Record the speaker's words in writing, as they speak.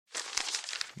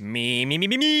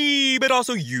Me, but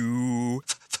also you.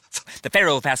 The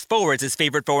Pharaoh fast forwards his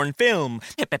favorite foreign film,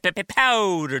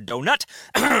 Powder Donut.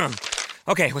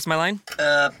 Okay, what's my line?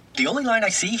 The only line I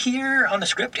see here on the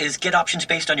script is get options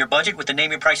based on your budget with the Name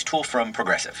Your Price tool from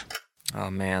Progressive. Oh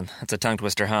man, that's a tongue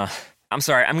twister, huh? I'm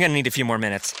sorry, I'm gonna need a few more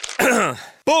minutes.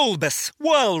 Bulbous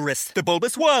Walrus, the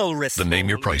Bulbous Walrus. The Name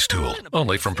Your Price tool,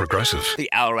 only from Progressive. The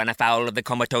owl ran afoul of the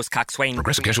comatose coxswain.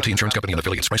 Progressive Casualty Insurance Company and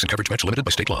affiliates. Price and coverage match limited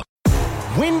by state law.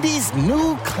 Wendy's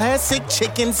new classic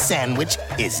chicken sandwich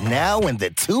is now in the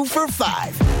 2 for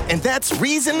 $5, and that's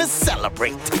reason to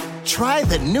celebrate. Try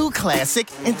the new classic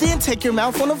and then take your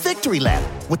mouth on a victory lap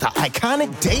with the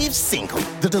iconic Dave's Single,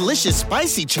 the delicious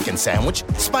spicy chicken sandwich,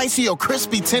 spicy or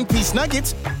crispy 10-piece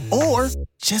nuggets, or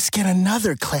just get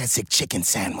another classic chicken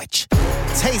sandwich.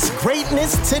 Taste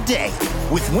greatness today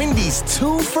with Wendy's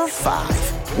 2 for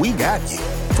 $5. We got you.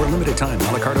 For a limited time,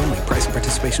 a la carte only. Price and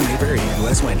participation may vary.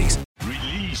 U.S. Wendy's.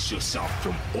 Release yourself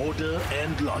from order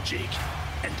and logic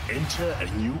and enter a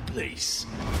new place.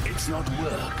 It's not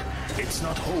work. It's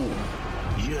not home.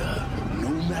 Here, no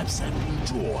maps have been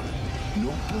drawn.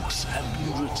 No books have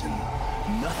been written.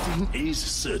 Nothing is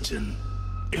certain.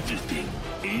 Everything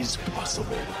is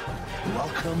possible.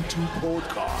 Welcome to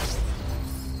Podcast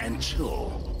and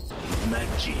Chill with Mac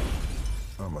G.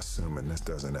 I'm assuming this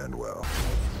doesn't end well.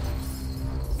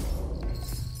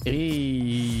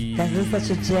 Hey. This is such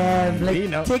a jam.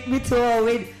 Like, take me to a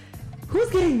wedding. Who's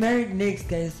getting married next,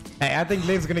 guys? I think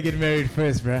Lake's gonna get married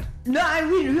first, bruh. No, I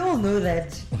mean, we all know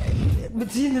that.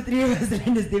 Between the three of us,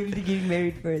 Ren is definitely getting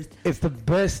married first. It's the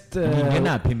best.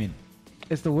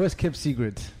 It's the worst kept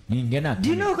secret. Do you know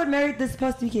who got married this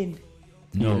past weekend?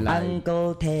 No.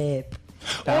 Uncle Tap.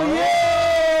 Oh,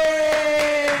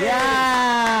 yeah! Yeah!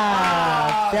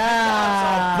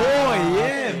 Boy,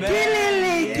 yeah, man.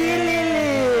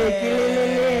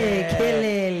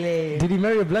 Kilele. Did he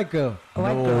marry a black girl?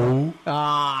 White girl.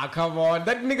 Ah, come on.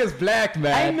 That nigga's black,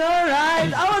 man. I know,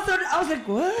 right? I was like,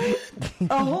 what?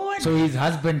 A whole So his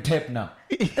husband Tap now.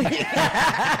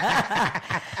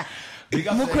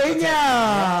 Mukwenya.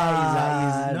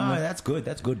 No, that's good.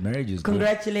 That's good. Marriage is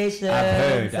Congratulations. good. I've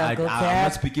heard. Uncle I'm Tap.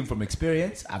 not speaking from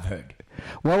experience. I've heard.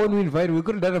 Why wouldn't we invite him? We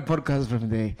could have done a podcast from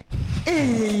there.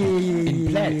 In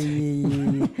Platt.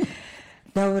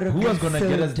 That would have Who been was gonna so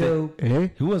get us dope.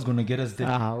 there? Who was gonna get us there?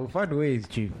 We'll find ways,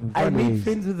 Chief. We'll I find made ways.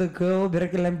 friends with a girl,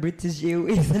 Berkelam British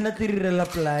Airways, and not a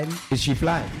plan. Is she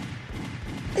flying?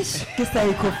 She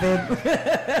psycho, fam.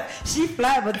 She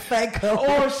fly, but psycho.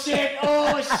 Oh shit!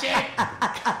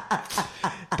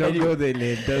 Don't go there,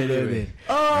 Lynn. Don't go there.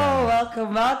 Oh,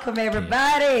 welcome,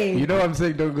 everybody. You know what I'm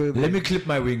saying? Don't go there. Let me clip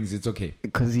my wings. It's okay.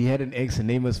 Because he had an ex, her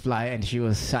name was Fly, and she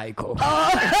was psycho.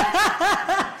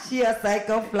 She a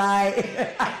psycho fly.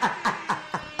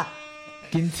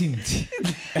 And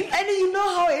you know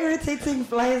how irritating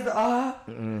flies are.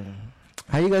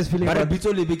 How you guys feeling about Oh,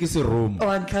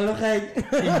 and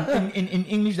Kalokhay. in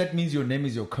English, that means your name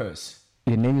is your curse.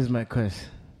 Your name is my curse.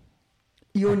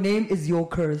 Your name is your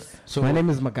curse. So my name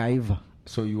is MacGyver.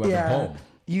 So you are at home.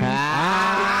 You.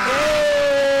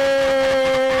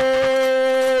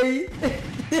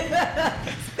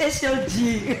 Special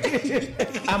G.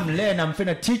 I'm Len. I'm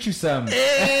finna teach you some.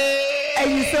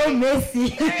 And you're so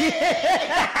messy.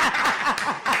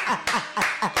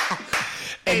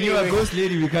 And you are a ghost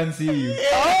lady. We can't see you.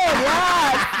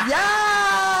 Oh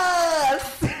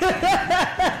yes.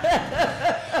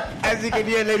 As you can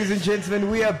hear, ladies and gentlemen,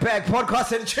 we are back.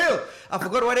 Podcast and Chill. I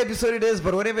forgot what episode it is,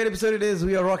 but whatever episode it is,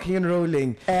 we are rocking and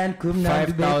rolling. And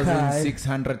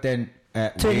 5,600 and...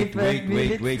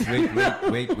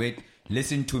 wait.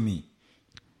 Listen to me.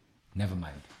 Never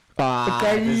mind.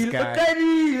 This guy.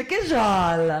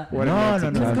 No.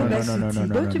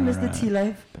 Don't you miss the tea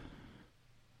life?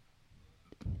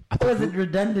 Or was it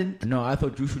redundant? No, I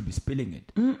thought you should be spilling it.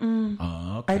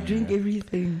 Oh, okay. I drink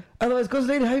everything. Otherwise, Ghost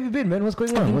Lady, how have you been, man? What's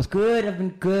going on? I've been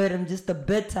good. I'm just a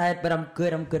bit tired, but I'm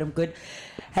good.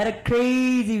 Had a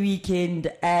crazy weekend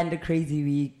and a crazy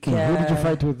week. Who did you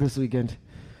fight with this weekend?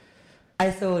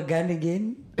 I saw a gun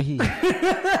again.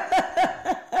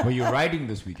 Were you riding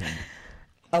this weekend?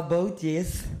 A boat,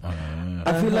 yes.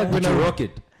 I feel like when you rock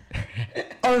it.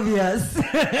 Obvious.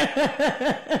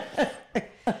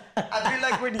 I feel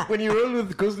like when you roll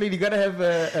with Ghost Lady, you gotta have a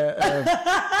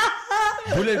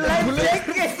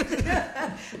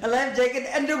life jacket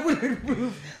and a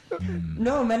bulletproof.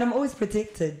 No, man, I'm always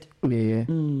protected. Yeah.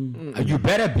 You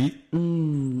better be.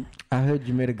 I heard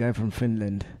you met a guy from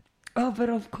Finland. Oh, but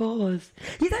of course.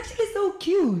 He's actually so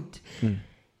cute.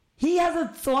 He has a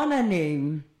Tswana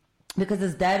name. Because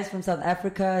his dad is from South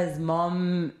Africa, his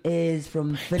mom is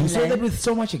from Finland. You say that with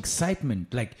so much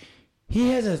excitement. Like,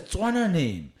 He has a Tswana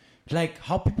name. Like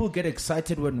how people get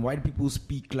excited when white people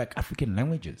speak like African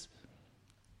languages.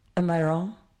 Am I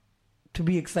wrong to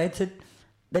be excited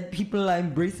that people are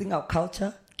embracing our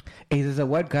culture? Hey, there's a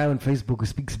white guy on Facebook who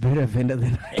speaks better Venda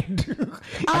than I do.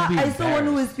 I saw one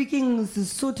who was speaking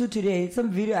Sotho today.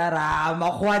 Some video.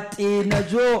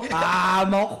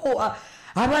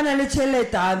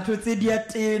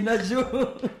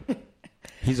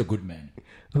 He's a good man.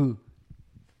 Who?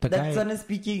 That's Tswana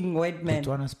speaking white man. The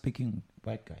Tswana speaking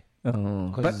white guy. Oh,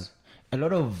 because a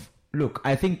lot of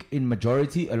I think in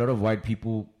majority, a lot of white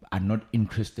people are not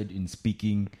interested in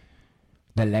speaking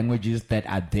the languages that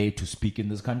are there to speak in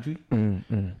this country.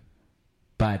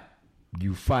 But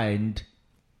you find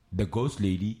the ghost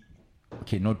lady,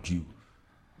 okay, not you,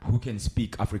 who can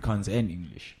speak Afrikaans and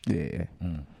English. Yeah.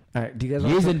 All right, do you guys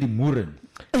want to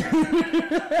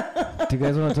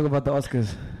talk about the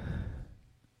Oscars?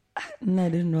 No, I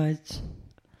didn't watch.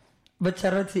 But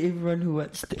shout out to everyone who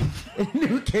watched it and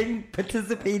who can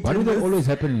participate. Why do they always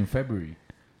happen in February?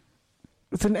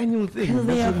 It's an annual thing. Because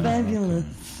they are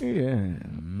fabulous. Yeah,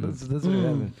 that's what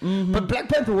happened. But Black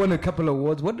Panther won a couple of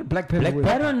awards. What did Black Panther win?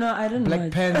 I don't know. I didn't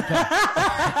Black Panther.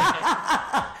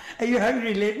 Are you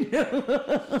hungry, Lynn?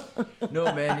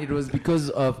 No, man. It was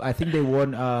because of, I think they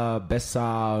won best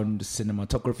sound,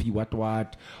 cinematography, what.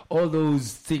 All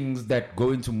those things that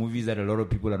go into movies that a lot of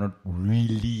people are not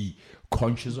really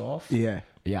conscious of. Yeah.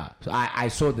 Yeah, so I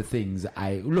saw the things.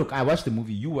 I watched the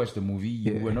movie. You watched the movie.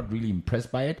 You were not really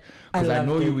impressed by it because I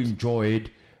know you enjoyed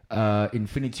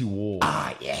Infinity War.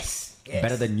 Ah, yes.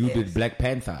 Better than you did Black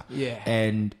Panther. Yeah.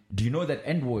 And do you know that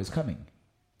End War is coming?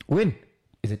 When?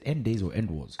 Is it End Days or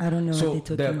End Wars? I don't know so what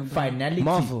they're talking about. Finality.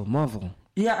 Marvel.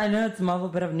 Yeah, I know it's Marvel,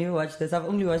 but I've never watched this. I've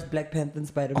only watched Black Panther and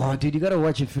Spider-Man. Oh, dude, you gotta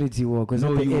watch Infinity War.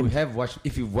 No, you have watched.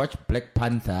 If you've watched Black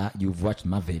Panther, you've watched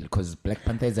Marvel because Black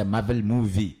Panther is a Marvel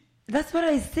movie. That's what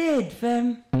I said,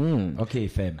 fam. Okay,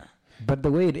 fam. But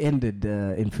the way it ended,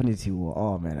 Infinity War,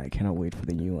 oh man, I cannot wait for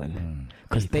the new one.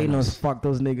 Because Thanos fucked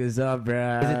those niggas up,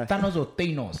 bruh. Is it Thanos or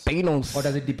Thanos? Thanos. Or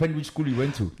does it depend which school you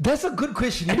went to? That's a good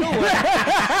question. You know what?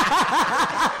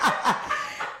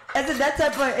 It's a data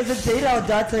or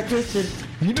data question.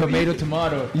 Tomato.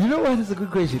 You know what? It's a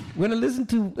good question. When I listen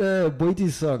to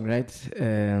Boity's song, right?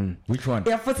 Which one?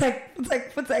 Yeah,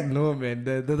 Futek. No, man.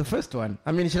 The first one.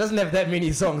 I mean, she doesn't have that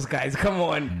many songs, guys. Come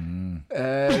on.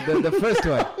 The first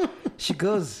one. She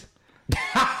goes...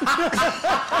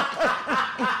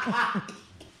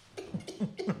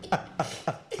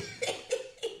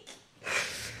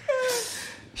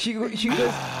 she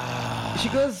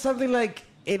goes something like,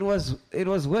 it was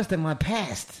worse than my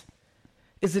past.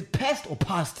 Is it past or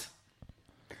past?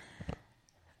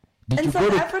 In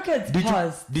South Africa, it's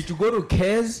past. Did you go to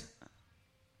Kes?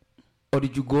 Or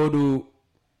did you go to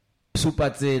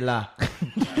Supatsela?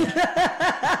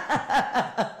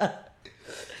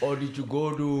 Or did you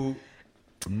go to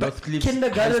Northcliffe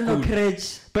kindergarten or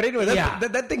crèche? But anyway,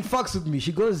 that thing fucks with me.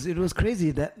 She goes, it was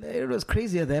crazier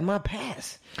than my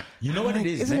past. You know what it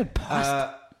is? Isn't it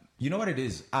past? You know what it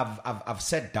is? I've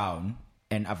sat down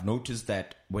and I've noticed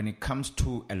that when it comes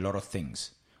to a lot of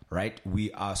things, right?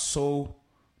 We are so,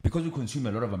 because we consume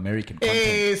a lot of American content.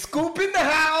 Hey, Scoop in the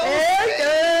house!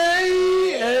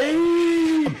 Hey!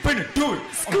 I'm gonna do it.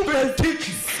 I'm gonna teach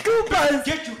you. Scoopers!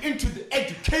 Get you into the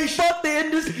education. Fuck the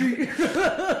industry.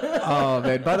 Oh,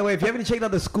 man. By the way, if you haven't checked out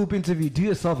the Scoop interview, do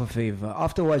yourself a favor.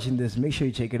 After watching this, make sure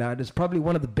you check it out. It's probably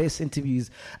one of the best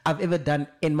interviews I've ever done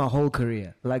in my whole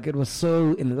career. Like, it was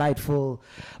so enlightful.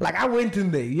 Like, I went in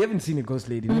there. You haven't seen it, Ghost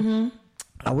Lady, no?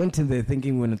 I went in there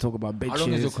thinking we're going to talk about bitches. How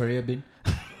long has your career been?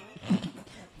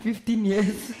 15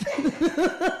 years.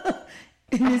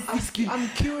 I'm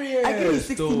curious. I could be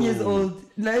 16 years old.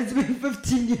 Now it's been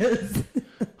 15 years.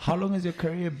 How long has your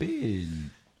career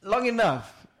been? Long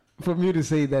enough for me to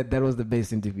say that was the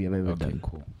best interview I've ever done.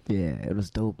 Cool. Yeah, it was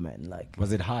dope, man. Like,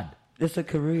 was it hard? It's a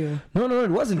career. No, it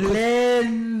wasn't.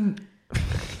 Len.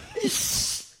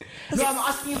 No, I'm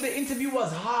asking if the interview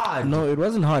was hard. No, it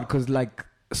wasn't hard because, like,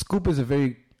 Scoop is a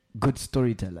very good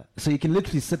storyteller. So you can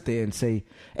literally sit there and say,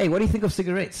 hey, what do you think of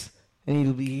cigarettes?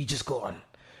 And he just go on.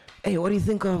 Hey, what do you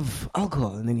think of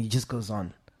alcohol? And then he just goes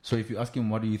on. So if you ask him,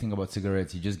 what do you think about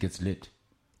cigarettes? He just gets lit.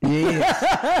 Yes.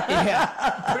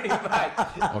 Yeah, pretty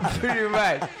much. Okay. Pretty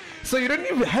much. So you don't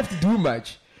even have to do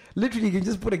much. Literally, you can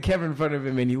just put a camera in front of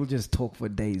him and he will just talk for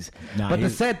days. But the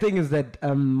sad thing is that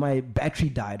my battery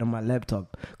died on my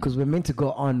laptop because we're meant to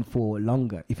go on for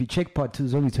longer. If you check part 2,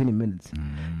 it's only 20 minutes.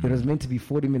 It was meant to be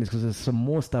 40 minutes because there's some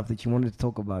more stuff that you wanted to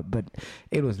talk about. But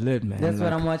it was lit, man. That's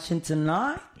what I'm watching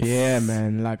tonight. Yeah,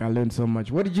 man. Like, I learned so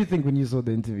much. What did you think when you saw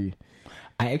the interview?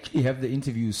 I actually have the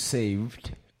interview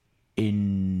saved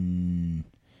in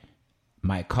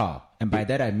my car. And by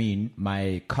that I mean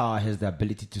my car has the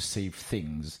ability to save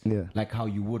things, like how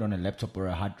you would on a laptop or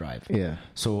a hard drive. Yeah.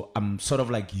 So I'm sort of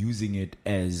like using it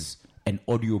as an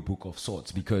audiobook of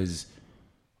sorts, because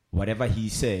whatever he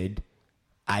said,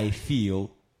 I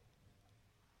feel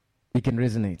it can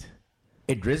resonate.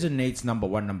 It resonates, number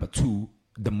one. Number two,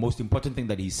 the most important thing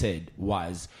that he said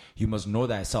was, you must know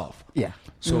thyself. Yeah.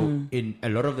 So in a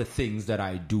lot of the things that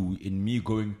I do, in me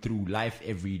going through life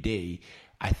every day,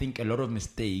 I think a lot of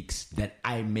mistakes that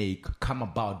I make come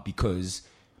about because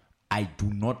I do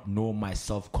not know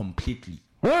myself completely.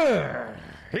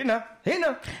 Hina.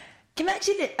 Can I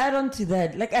actually add on to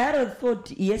that? Like, I had a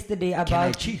thought yesterday about... Can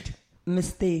I cheat?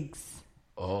 Mistakes.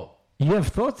 Oh. You have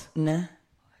thoughts? Nah.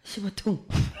 Shibatung.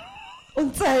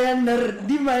 Unsaya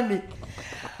di money.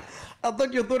 I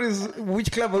thought your thought is,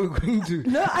 which club are we going to?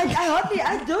 No,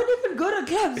 I don't even go to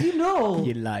clubs, you know.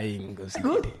 You're lying. I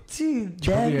go to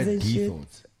dance and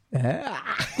shit.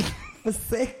 For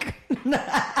sec.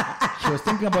 She was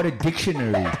thinking about a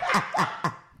dictionary.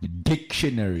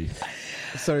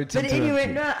 Sorry to But anyway,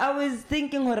 no, I was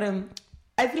thinking,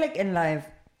 I feel like in life,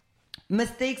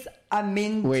 mistakes are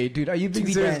meant. Wait, dude, are you being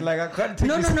be serious? done. Like, I can't take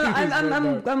No. this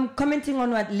serious. I'm commenting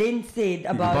on what Len said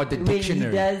about the when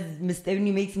dictionary. when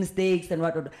he makes mistakes and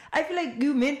what. I feel like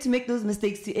you're meant to make those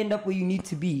mistakes to end up where you need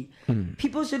to be.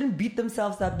 People shouldn't beat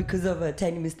themselves up because of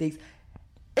tiny mistakes.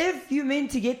 If you're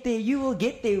meant to get there, you will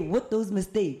get there with those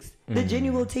mistakes. The journey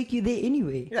will take you there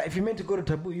anyway. Yeah, if you're meant to go to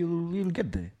Taboo, you'll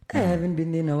get there. I haven't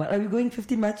been there in a while. Are we going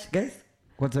 15 March, guys?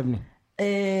 What's happening?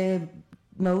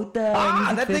 Mauta.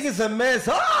 That thing is a mess.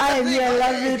 I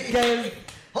love it, guys.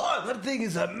 Oh, that thing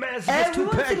is a mess. It's too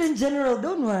Everyone's packed. in general,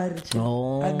 don't worry.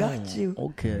 Oh, I got you.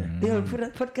 Okay. They'll put a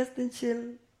podcast and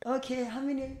chill. Okay, how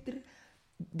many?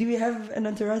 Do we have an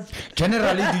entourage?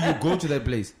 Generally, do you go to that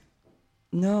place?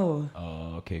 No.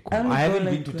 Oh, okay, cool. I don't I haven't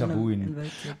go, been like, to when Taboo I'm in...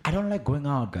 invited. I don't like going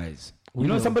out, guys. You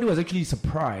know, somebody was actually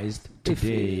surprised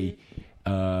today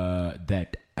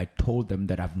that I told them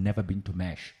that I've never been to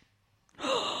MASH.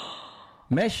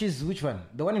 Mesh is which one?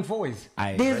 The one in Four Ways?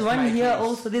 There's one here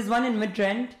also. There's one in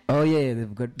Midrand. Oh, yeah,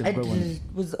 they've got one. It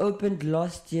was opened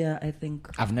last year, I think.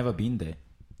 I've never been there.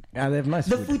 Yeah, they have nice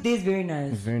The food. food there is very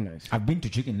nice. It's very nice. I've been to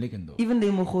Chicken Licken, though. Even the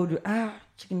mochodu.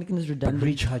 Chicken licken is But redundant.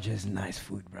 Recharge has nice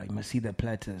food, bro. You must see the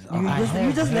platters.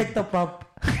 You just like the pop.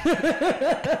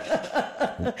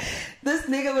 This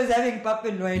nigga was having pop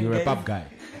and wine. You're a guys. pub guy.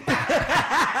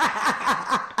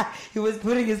 He was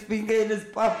putting his finger in his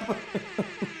pop.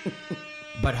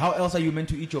 But how else are you meant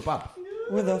to eat your pap?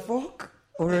 With a fork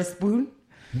or a spoon?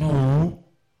 No.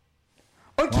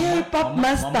 Okay, pop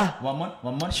master. One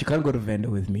more. She can't go to Venda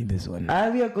with me this one.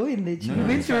 We are going there. We're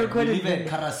going to record We it. leave at Venda.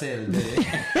 Carousel there.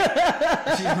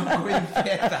 She's not going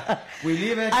further. We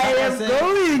leave at I am Carousel.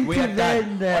 going We to are done.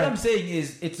 Venda. What I'm saying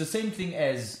is, it's the same thing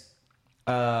as,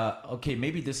 okay,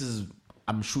 maybe this is,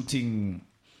 I'm shooting,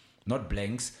 not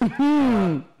blanks.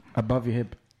 Above your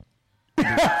hip.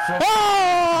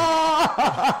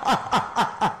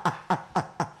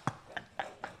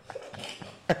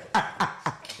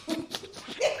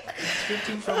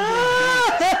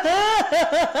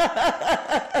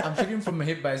 I'm shooting from my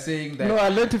hip by saying that. No, I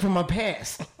learned it from my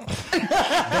past.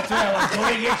 That's where I was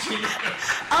going actually.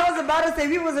 I was about to say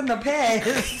we was in the past.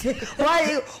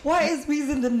 Why is we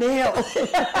in the nail?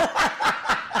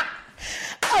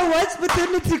 I watched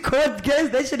Maternity Court, guys.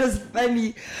 That shit was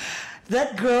funny.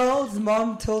 That girl's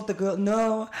mom told the girl,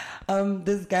 "No,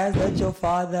 this guy's not your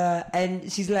father,"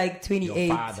 and she's like 28.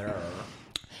 Your father.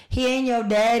 He ain't your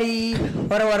daddy.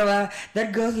 Whatever.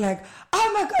 That girl's like,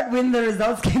 "Oh my god!" When the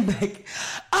results came back,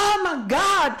 "Oh my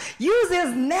god, you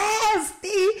is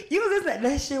nasty. You is that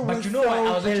shit was." But you know so what?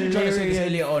 I was actually trying to say this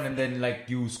hilarious. earlier on, and then like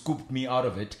you scooped me out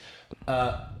of it.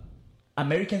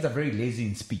 Americans are very lazy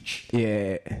in speech.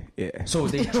 Yeah. So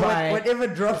they try. Whatever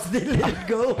drops, they let it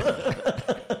go.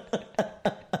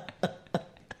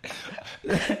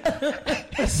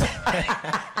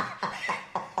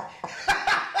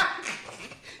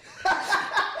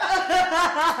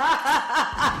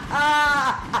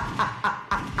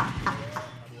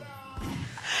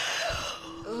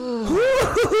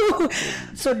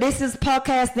 So this is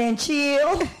podcast and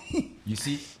chill. You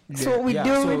see? So what we do.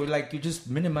 So like you just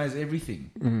minimize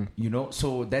everything. You know?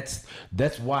 So that's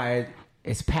why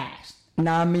it's past.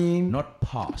 Nah, I mean. Not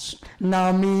past. Nah,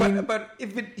 I mean. But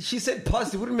if she said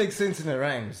past, it wouldn't make sense in her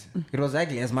rhymes. It was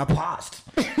ugly as my past.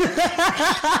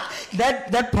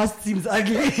 that past seems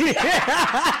ugly.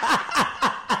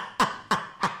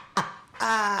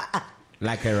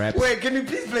 Like a rap. Wait, can you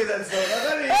please play that song?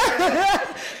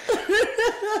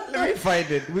 Let me find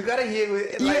it. We gotta hear.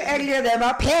 You uglier than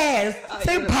my past.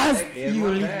 Say past.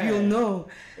 You'll know.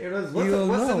 It was,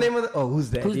 what's the name of the? Oh, who's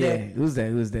that? Who's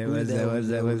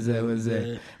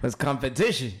that? Was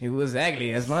competition. It was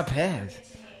ugly as my past.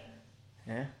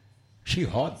 Yeah. She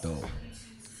hot though.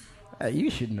 You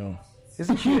should know.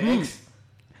 Isn't she your ex?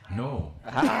 No.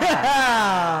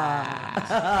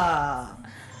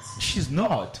 She's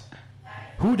not.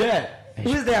 Who that?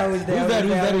 Who's that?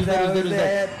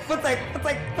 What's like?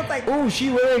 Oh, she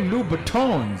wearing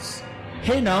Louboutins.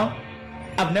 Hey now.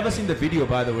 I've never seen the video,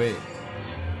 by the way.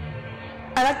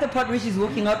 I like the part where she's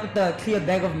walking out with a clear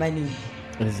bag of money.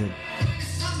 What is it?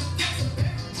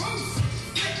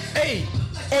 Hey!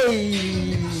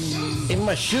 In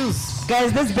my shoes.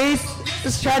 Guys, this bass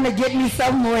is trying to get me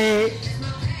somewhere.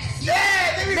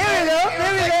 Yeah! There we go!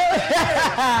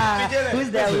 Who's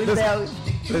that?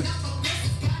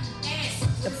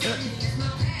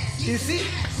 You see?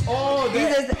 Oh,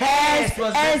 this is ass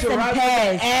and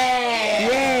pass.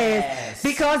 Yes.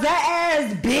 Because that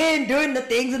ass been doing the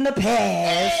things in the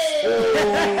past.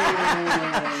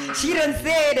 She done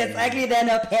said it's ugly than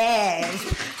her past.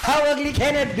 How ugly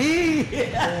can it be?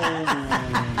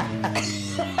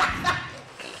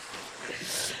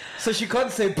 So she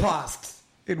can't say past.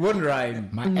 It won't rhyme.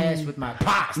 My ass with my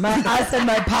past. My ass and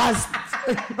my past.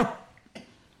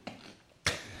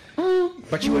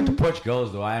 But she went to Portugal,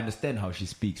 though. I understand how she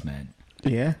speaks, man.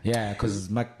 Yeah? Yeah, because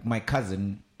my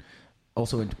cousin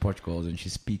also went to Portugal and she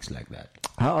speaks like that.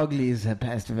 How ugly is her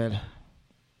past, Vel?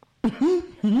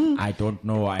 I don't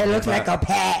know. It looks like a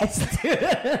past.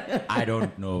 I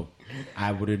don't know.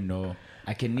 I wouldn't know.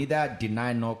 I can neither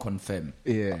deny nor confirm.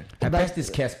 Yeah. Her past is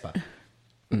Casper.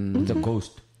 It's a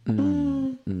ghost.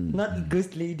 Not a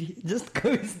ghost lady. Just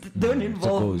ghost. Don't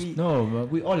involve me. No,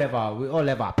 we all have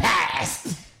our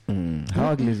past.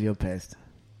 How ugly is your past?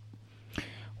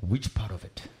 Which part of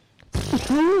it?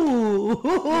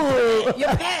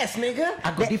 Your past, nigga.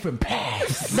 I got different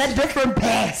past. That different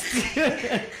past.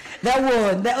 That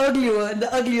one, the ugly one,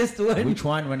 the ugliest one. Which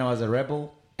one? When I was a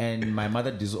rebel and my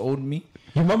mother disowned me.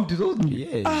 Your mom disowned you?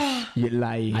 Yeah. You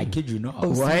lying. I kid you not.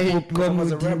 Why? Because I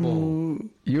was a rebel.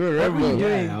 You're a rebel. What were you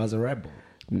doing? Yeah, I was a rebel.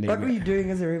 What were you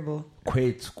doing as a rebel?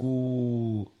 Quit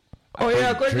school. Oh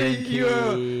yeah,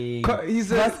 Drinking.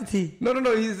 he's a varsity.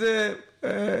 No, he's a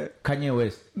Kanye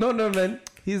West. No, man.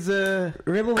 He's a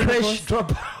rebel crash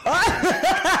drop.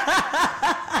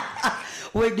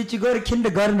 Wait, did you go to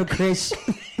kindergarten or crash?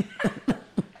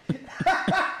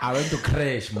 I went to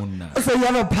crash, Munna. So you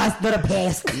have a past, not a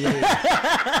past. Yeah.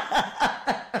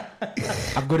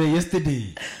 I've got a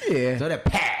yesterday. Yeah. It's not a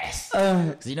past.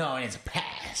 Cause you know when it's a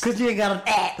past. Cause you ain't got an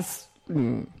ass.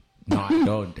 No, I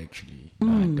don't actually. No,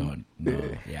 I don't.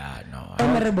 No. Yeah, no.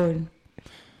 I'm a rebel.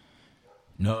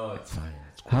 No, it's fine.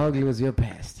 How ugly was your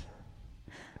past?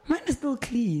 Mine is still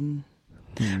clean.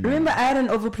 Remember, I had an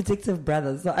overprotective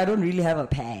brother, so I don't really have a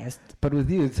past. But with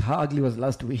you, it's how ugly was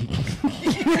last week.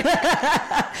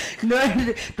 No,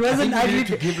 it wasn't ugly. You need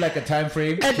to give like a time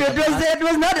frame. It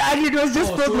was not ugly. It was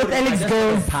just filled with Alex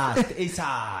girls. Past. It's on.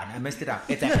 I messed it up.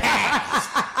 It's a past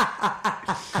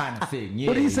kind of thing. Yeah.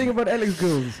 What are you saying about Alex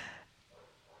girls?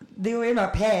 They were in my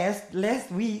past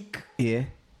last week. Yeah.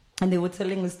 And they were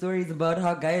telling the stories about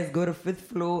how guys go to 5th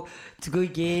floor to go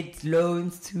get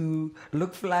loans to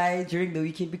look fly during the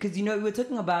weekend. Because, you know, we were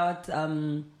talking about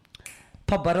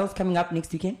pop bottles coming up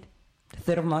next weekend, the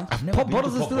 3rd of March. Pop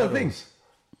bottles is still a thing.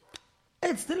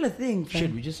 It's still a thing.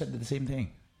 Shit, we just said the same thing.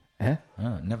 Huh?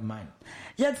 Oh, never mind.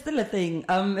 Yeah, it's still a thing.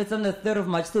 It's on the 3rd of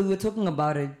March, so we were talking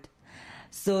about it.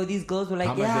 So these girls were like,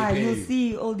 How much yeah, they pay you'll you?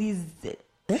 see all these...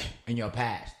 In your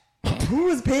past. Who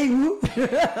was paying who?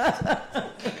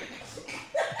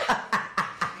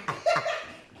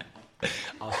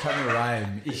 I was trying to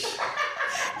rhyme.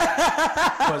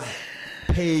 Because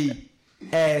pay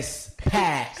as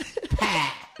pass.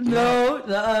 No,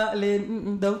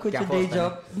 don't quit your day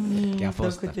job. Don't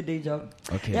Foster. quit your day job.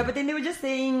 Okay. Yeah, but then they were just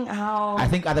saying how... I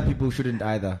think other people shouldn't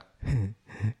either.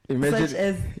 Such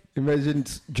as... Imagine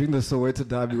during the Soweto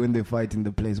derby when they fight in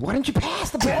the place. Why don't you pass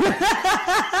the ball?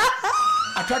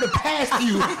 I tried to pass to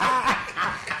you.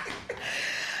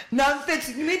 Now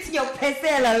I'm meeting your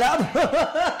pesela, love.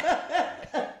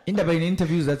 In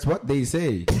interviews, that's what they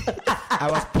say. I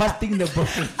was passing the ball.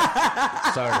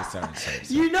 Sorry.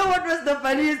 You know what was the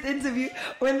funniest interview?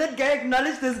 When that guy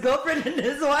acknowledged his girlfriend and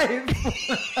his wife.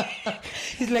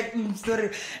 He's like,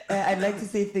 sorry, I'd like to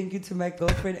say thank you to my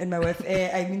girlfriend and my wife.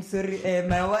 Sorry,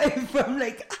 my wife. I'm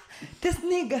like, this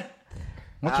nigga.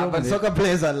 But soccer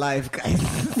players are live, guys.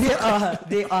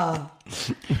 They are.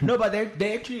 No, but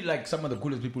they're actually like some of the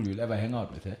coolest people you'll ever hang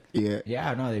out with. Eh?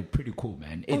 Yeah, no, they're pretty cool,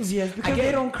 man. Yes, because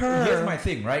they don't care. Here's my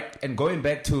thing, right? And going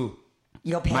back to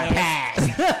your past.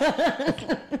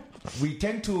 We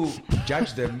tend to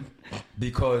judge them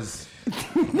because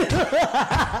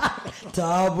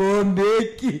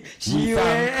Tabombeki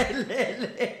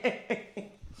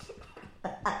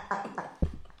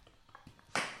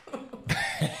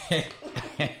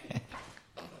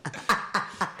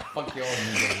fuck your own.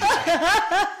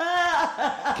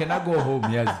 Can I go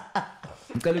home? Yes.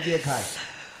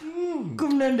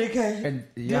 And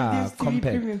yeah,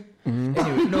 compact.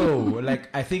 Anyway, no, like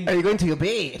I think. Are you going to your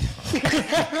bed?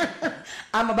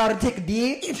 I'm about to take a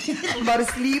dig. I'm about to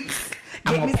sleep.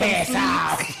 I'm gonna pass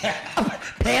out.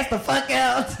 Pass the fuck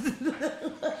out.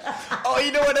 Oh,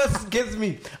 you know what else gets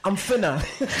me? I'm finna.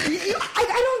 I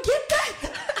don't get that.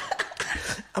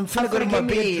 I'm finna go to my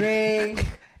bed. Drink.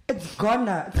 It's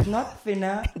gonna. It's not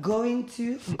finna. Going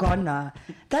to gonna.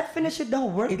 That finna shit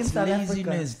don't work in South Africa. It's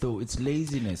laziness, though. It's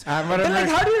laziness. But like,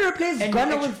 how do you replace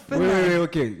gonna with finna? Wait,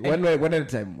 okay. One at a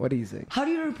time. What are you saying? How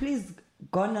do you replace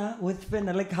gonna with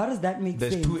finna? Like, how does that make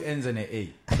sense? There's two N's and an A.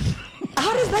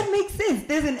 How does that make sense?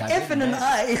 There's an F and an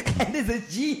I, and there's a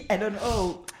G and an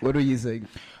O. What were you saying?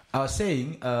 I was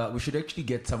saying we should actually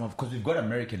get some of, because we've got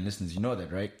American listeners. You know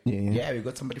that, right? Yeah, we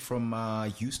got somebody from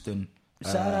Houston.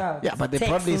 Shout out. Yeah, but they're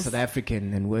probably South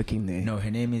African and working there. No,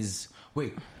 her name is.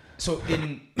 Wait. So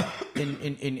in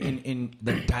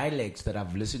the dialects that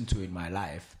I've listened to in my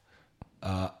life,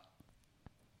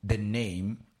 the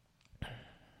name,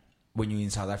 when you're in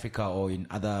South Africa or in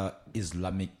other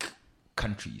Islamic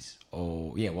countries,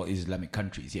 Islamic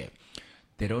countries,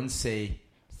 they don't say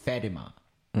Fatima.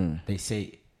 They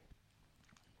say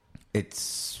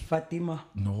it's Fatima.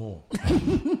 No,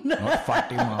 not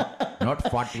Fatima. Not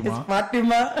Fatima. It's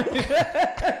Fatima.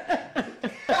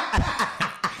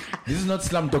 This is not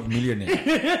Slumdog Millionaire.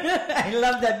 I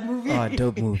love that movie. Oh,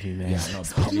 dope movie, man. Yeah,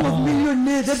 no,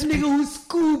 Millionaire. That nigga who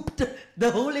scooped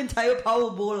the whole entire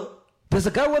Powerball. There's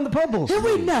a guy who won the Powerball. Hey,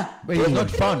 wait, nah. But he's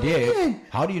not found yet.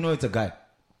 How do you know it's a guy?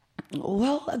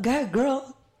 Well, a guy,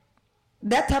 girl.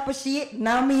 That type of shit.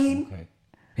 Now I mean. Okay.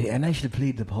 Hey, and I actually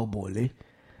played the Powerball, eh?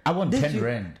 I won 10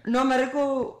 rand. No,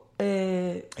 Mariko.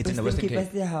 It's in the Western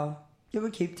Cape. You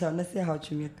were Cape Town. Let's say how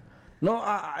to No,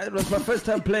 it was my first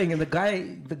time playing, and the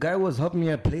guy was helping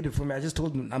me. I played it for me. I just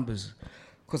told him numbers,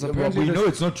 because we know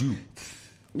it's not you.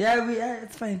 Yeah,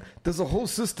 it's fine. There's a whole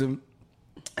system.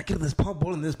 I get this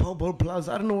Powerball and this Powerball Plus.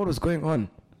 I don't know what was going on.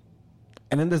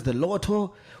 And then there's the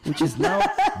Lotto, which is now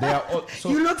they are all, so,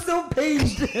 you look so pained.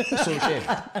 So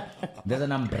there's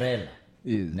an umbrella.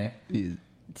 Yes. Ne? Yes.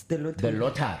 It's the Lotto. The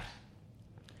Lotar.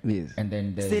 Yes. And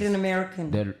then there's say it in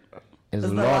American. There's the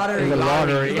lottery. The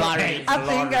lottery. I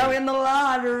think I'm in the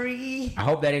lottery. I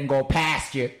hope that didn't go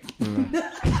past you.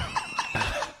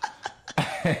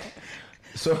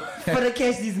 So for to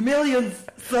catch these millions,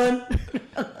 son.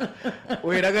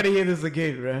 Wait, I gotta hear this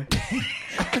again, right?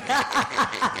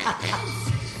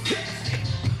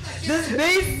 This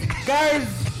bass, guys.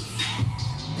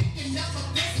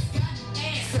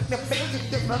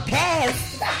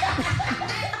 Pass.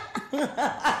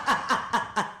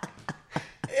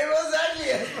 It was ugly.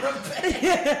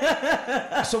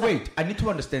 So wait, I need to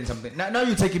understand something. Now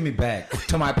you're taking me back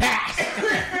to my past.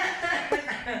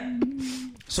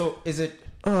 So is it?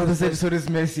 Oh, this episode is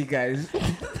messy, guys.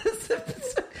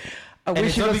 I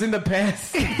wish it was in the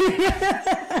past. And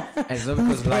it's not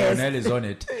because Lionel is on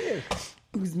it.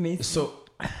 Who's messy? So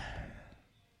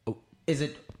is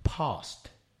it past?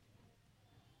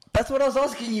 That's what I was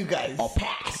asking you guys. Or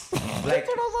past? That's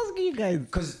what I was asking you guys.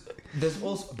 Because there's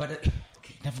also, but okay,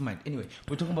 never mind. Anyway,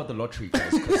 we're talking about the lottery,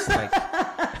 guys. Because like,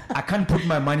 I can't put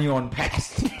my money on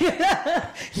past.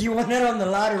 You want it on the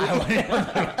lottery? I want it on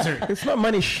the lottery. It's not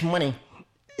money, shmoney.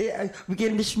 Yeah, we're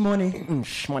getting the shmoney.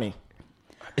 Shmoney.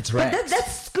 It's right. But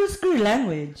that's screw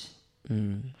language.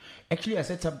 Actually, I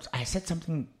said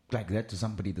something like that to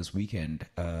somebody this weekend.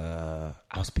 I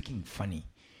was speaking funny,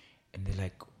 and they're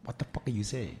like, "What the fuck are you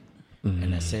saying?"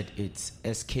 And I said, "It's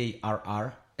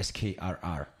SKRR,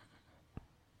 SKRR."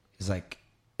 It's like,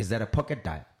 is that a pocket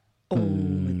dial? Oh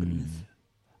my goodness!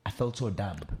 I felt so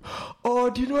dumb.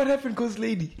 Oh, do you know what happened, Ghost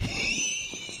Lady?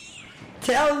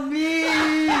 Tell me.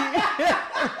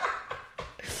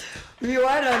 We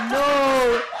wanna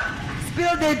know.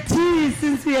 Spill the tea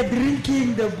since we are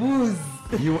drinking the booze.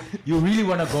 You really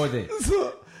wanna go there?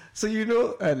 So you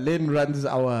know, Lynn runs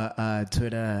our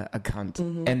Twitter account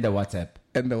and the WhatsApp.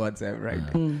 And the WhatsApp, right?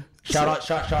 Shout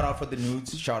out for the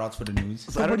nudes. Shout outs for the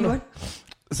nudes. So I don't know.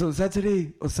 So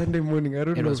Saturday or Sunday morning, I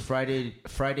don't know. It was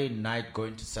Friday night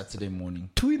going to Saturday morning.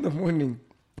 2 a.m.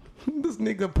 This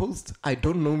nigga posts, I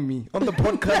don't know me, on the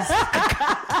podcast.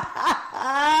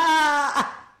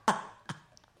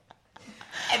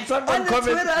 And someone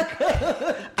commented,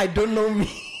 I don't know me.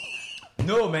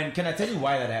 No, man, can I tell you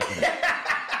why that happened?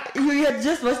 You had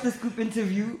just watched the Scoop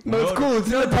interview. No, it's cool. It's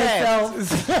not bad.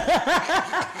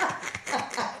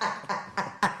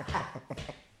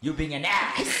 You being an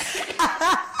ass.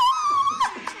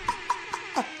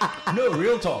 No,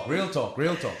 real talk. No,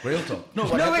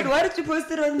 wait, why did you post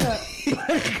it on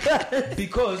the...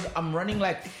 Because I'm running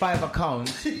like 5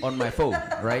 accounts on my phone,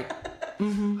 right?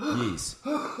 Mm-hmm. Yes.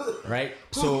 Right?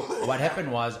 So what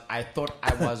happened was I thought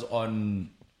I was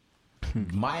on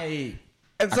my...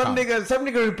 And some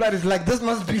nigga replied, it's like, this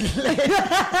must be late.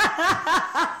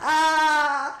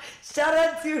 Shout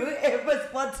out to whoever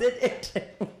spotted it.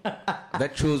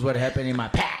 That shows what happened in my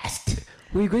past.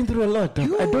 We're going through a lot. I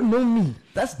don't know me.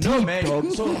 That's deep, no, man.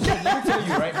 dog. So let me tell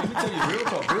you, right?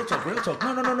 Real talk.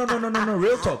 No.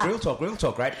 Real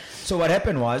talk, right? So what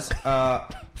happened was,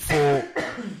 for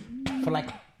like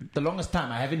the longest time,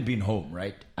 I haven't been home,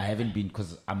 right? I haven't been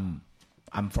because I'm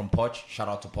from Poch. Shout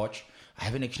out to Poch. I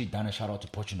haven't actually done a shout out to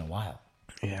Poch in a while.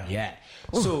 Yeah.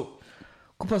 Ooh. So,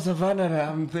 Kupa Savannah,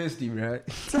 I'm thirsty, right?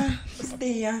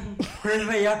 Stay young,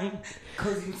 forever young,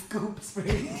 causing scoops,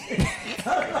 friend.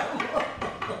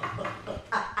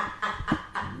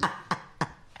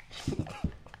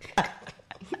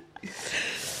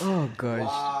 Oh gosh.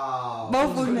 Wow.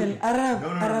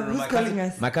 Arab, who's calling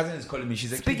us? My cousin is calling me.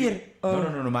 She's actually... Speaking.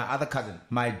 No, my other cousin.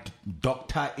 My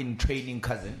doctor in training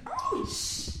cousin.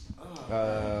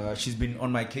 She's been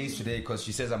on my case today because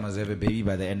she says I must have a baby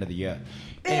by the end of the year.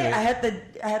 Anyway,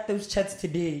 I had those chats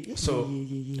today. So,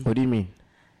 What do you mean?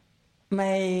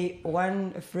 My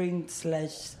one friend /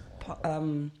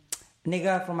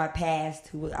 nigga from my past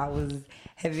who I was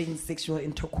having sexual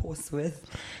intercourse with,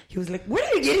 he was like, when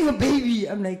are you getting a baby?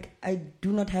 I'm like, I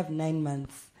do not have 9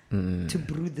 months to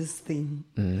brew this thing.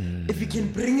 If you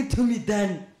can bring it to me,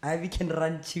 then we can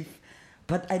run, chief.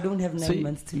 But I don't have 9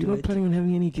 months to do it. You're not planning on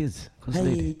having any kids?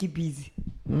 Hey, keep busy.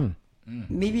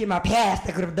 Maybe in my past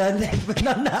I could have done that, but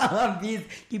not now. I'm busy.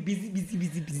 Keep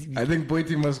busy. I think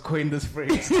Boity must coin this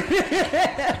phrase.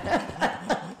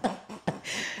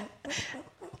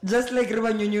 Just like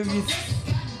Rubanyonyo means.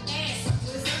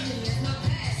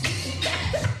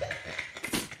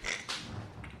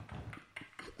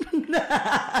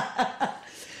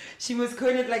 She must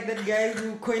coin it like that guy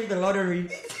who coined the lottery.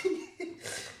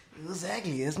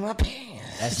 Exactly, it's my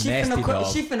pants. That's nasty, dog.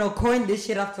 She finna coin this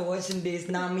shit after watching this,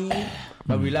 not me.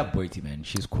 But we love Boity, man.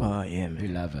 She's cool. Oh, yeah, man.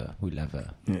 We love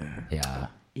her.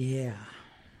 Yeah.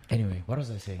 Anyway, what was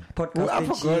I saying? Podcast I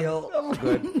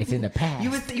forgot. It's in the past. You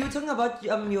were talking about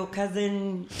your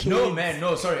cousin. Kids. No, man.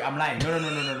 No, sorry. I'm lying.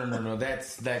 No.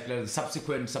 That's like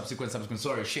subsequent.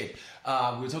 Sorry, shit. We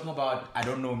were talking about I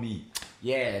don't know me.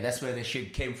 Yeah, that's where the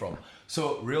shit came from.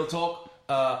 So, real talk.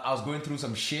 I was going through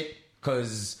some shit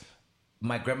because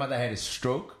my grandmother had a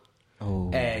stroke.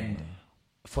 And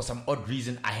for some odd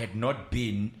reason, I had not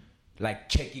been like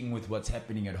checking with what's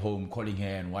happening at home, calling her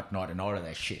and whatnot and all of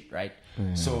that shit, right?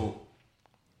 So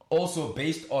also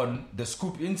based on the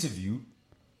Scoop interview,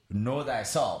 know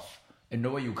thyself and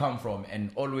know where you come from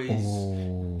and always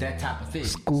that type of thing.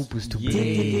 Scoop is to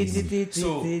be.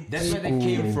 So that's where they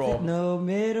came from. No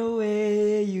matter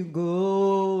where you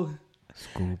go.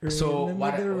 Scoop. So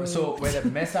where the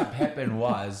mess up happened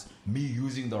was me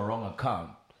using the wrong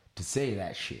account to say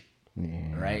that shit.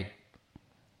 Right?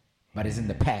 But it's in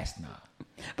the past now.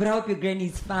 But I hope your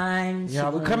granny's fine. Yeah,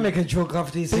 we can't make a joke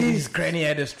after his granny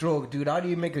had a stroke, dude. How do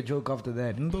you make a joke after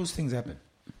that? And those things happen.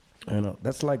 I know.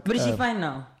 That's like. But is she fine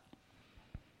now?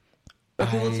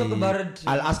 Okay, we'll talk about it.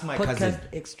 I'll ask my cousin.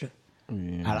 Extra.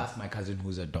 I'll ask my cousin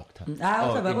who's a doctor.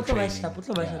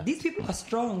 These people are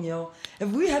strong, yo. If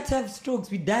we had to have strokes,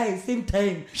 we die same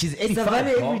time. She's 85.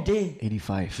 Savannah every day.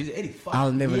 85. She's 85.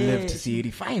 I'll never live to see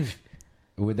 85.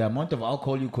 With the amount of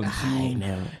alcohol you consume. I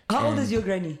know. How old is your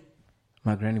granny?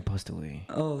 My granny passed away.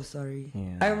 Oh, sorry.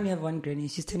 Yeah. I only have one granny.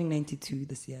 She's turning 92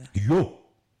 this year. Yo!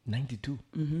 92?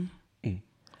 Mm-hmm. Hey.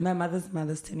 My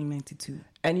mother's turning 92.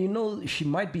 And you know, she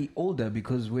might be older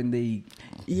because when they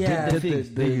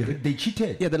they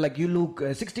cheated. Yeah, they're like, you look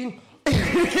 16.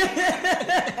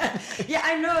 Yeah,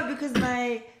 I know, because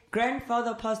my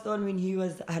grandfather passed on when he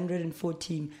was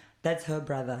 114. That's her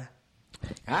brother.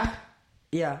 Huh?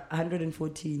 Yeah,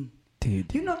 114.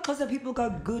 Dude. You know, because people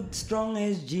got good, strong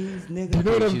ass genes, nigga. You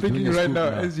know what I'm thinking right now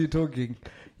as you're talking?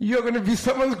 You're going to be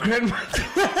someone's grandmother.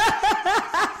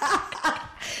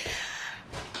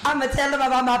 I'm going to tell them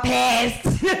about my past.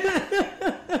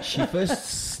 She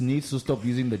first needs to stop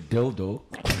using the dildo.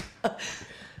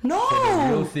 No. For the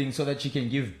real thing, so that she can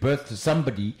give birth to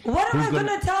somebody. What am I going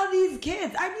to tell these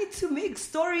kids? I need to make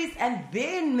stories and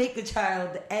then make a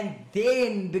child and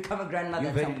then become a grandmother.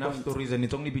 You've had enough stories and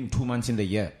it's only been 2 months in the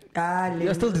year.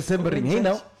 You're still Decembering. Hey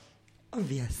now.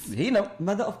 Obvious. Hey now.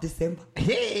 Mother of December.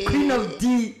 Hey. Queen of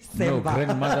December. No,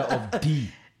 grandmother of D.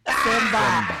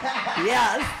 December.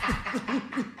 Yes.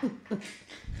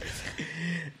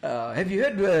 Have you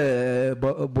heard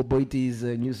Boity's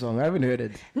new song? I haven't heard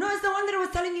it. No, it's the one that I was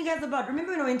telling you guys about.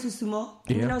 Remember when I went to Sumo?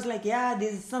 Yeah. And I was like,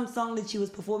 there's some song that she was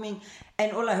performing,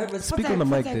 and all I heard was Speak on the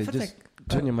mic there. Just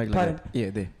turn your mic like that. Yeah,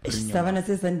 there. Savannah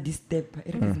says, and this step.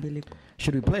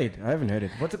 Should we play it? I haven't heard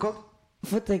it. What's it called?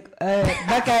 Bakai.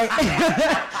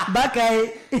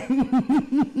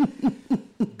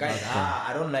 Guys,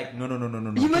 I don't like. No.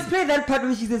 You must play that part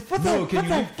where she says, no,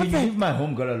 can you leave my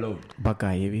home girl alone?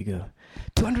 Bakai, here we go.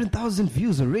 200,000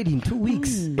 views already in 2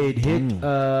 weeks. It hit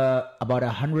about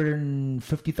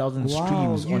 150,000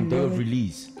 streams on day of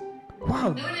release.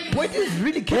 Wow, what is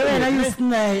really killing it?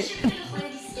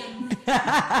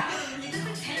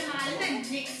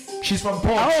 She's from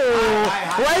Porch.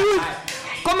 Why you?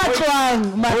 Come on,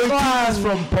 She's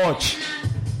from Porch.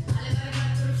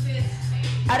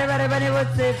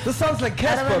 This sounds like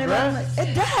Casper, bro.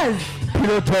 It does.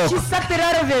 Pillow talk. She sucked it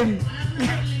out of him.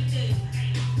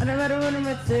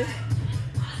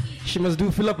 She must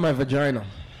do fill up my vagina.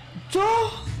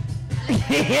 So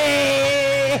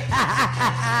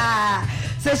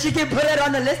she can put it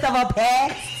on the list of her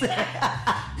pets.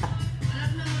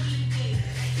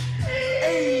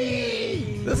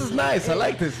 This is nice. I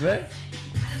like this, man.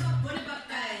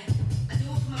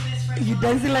 You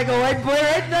dancing like a white boy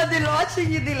right now. They're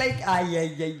watching you. They're like,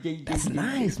 That's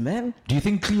nice, man. Do you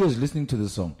think Cleo is listening to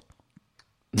this song?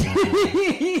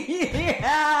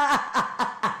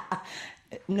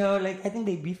 No, like I think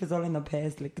their beef is all in the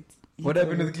past. Like, what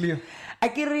happened with Cleo?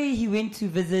 Akiri, he went to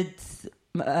visit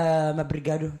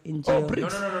Mabrigado in jail.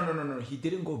 No. He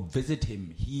didn't go visit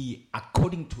him. He,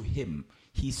 according to him,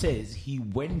 he says he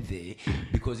went there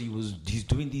because he's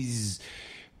doing these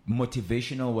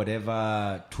motivational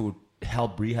whatever to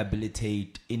help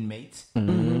rehabilitate inmates.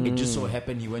 Mm-hmm. It just so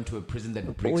happened he went to a prison that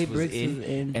Briggs was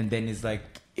in, and then it's like,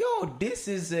 yo, this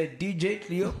is a DJ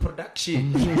Cleo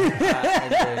production.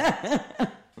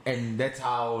 And that's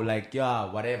how, like,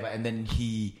 whatever. And then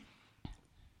he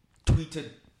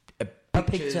tweeted a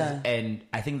picture, and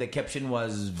I think the caption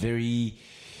was very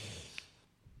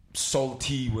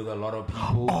salty with a lot of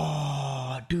people.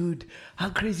 Oh, dude, how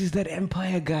crazy is that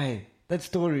Empire guy? That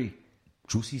story.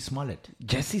 Jussie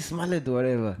Smolett.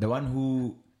 Whatever. The one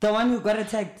who got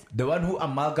attacked. The one who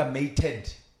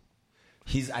amalgamated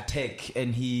his attack,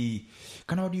 and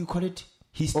how do you call it?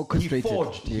 He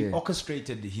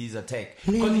orchestrated his attack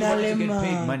because he wanted to get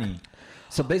paid money.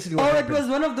 So basically, it was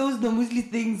one of those Nomusli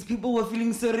things. People were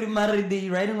feeling so remarried. They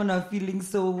riding on our feeling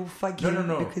so fucking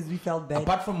because we felt bad.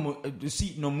 Apart from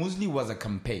Nomusli was a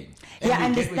campaign. Yeah, I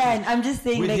understand. I'm just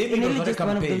saying, like, it was just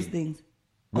one of those things.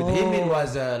 With him, it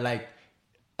was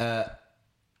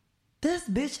this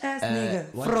bitch ass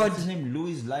nigga. What's his name?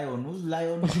 Louis Lion. Who's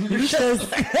Lion?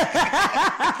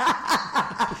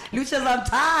 Lucius, I'm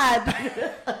tired.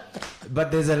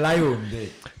 But there's a lion there.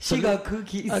 She got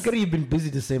cookies. I could have been busy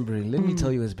Decembering. Let me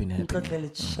tell you what's been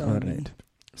happening. All right.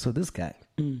 So this guy,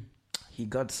 he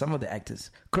got some of the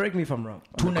actors. Correct me if I'm wrong.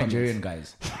 2 Nigerian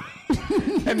guys.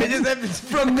 And they just have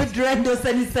from Midrand or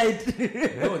Sunnyside.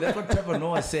 No, that's what Trevor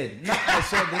Noah said. Now I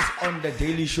saw this on the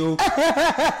Daily Show.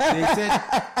 They said,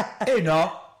 hey,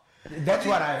 no. That's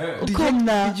what I heard. Did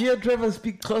you hear Trevor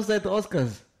speak closer at the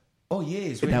Oscars? Oh,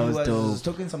 yes. When he was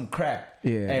talking some crap.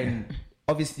 Yeah. And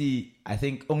obviously, I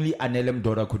think only Anelem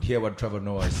Dora could hear what Trevor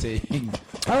Noah was saying.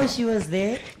 Oh, she was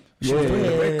there? She was doing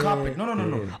the red carpet.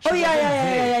 No. Oh,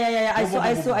 yeah.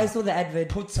 I saw the advert.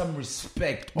 Put some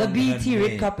respect the on BET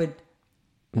red carpet.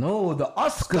 No, the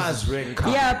Oscars red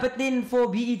carpet. Yeah, but then for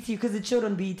BET, because it showed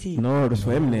on BET. No, it was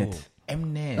for Mnet.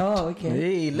 Mnet. Oh, okay.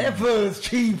 Hey, levels,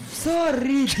 chief.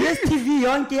 Sorry, DSTV,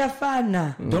 yonke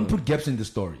yafana. Don't put gaps in the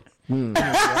story.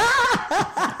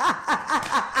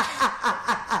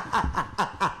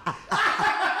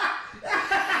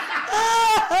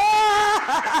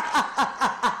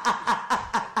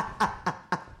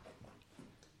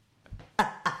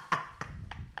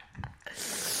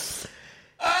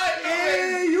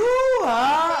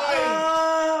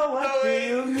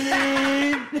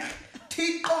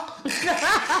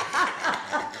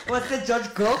 What's the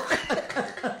George Cook?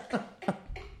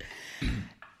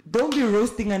 Don't be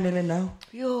roasting Anele now.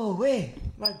 Yo, wait.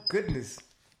 My goodness.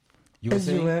 You were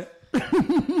saying?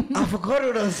 I forgot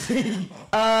what I was saying.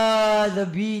 The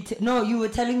beat. No, you were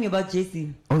telling me about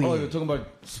Jussie. Oh, you're talking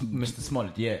about Mr.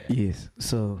 Smolett, yeah. Yes.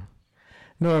 So,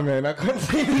 no, man, I can't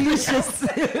say delicious.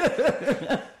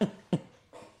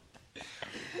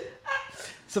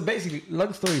 So basically,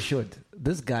 long story short,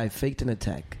 this guy faked an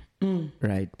attack,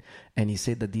 right? And he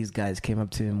said that these guys came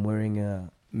up to him wearing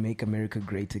a "Make America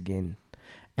Great Again"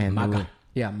 and MAGA.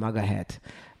 MAGA hat,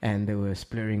 and they were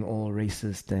splurring all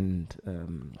racist and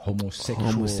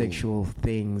homosexual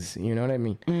things. You know what I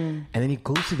mean? And then he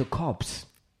goes to the cops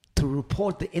to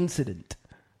report the incident.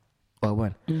 Well,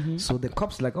 one. So the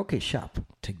cops like, okay, sharp,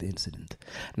 take the incident.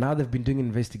 Now they've been doing an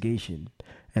investigation,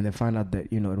 and they found out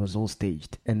that it was all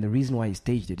staged. And the reason why he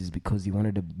staged it is because he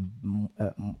wanted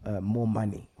more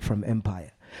money from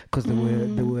Empire, because they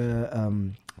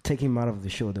were taking him out of the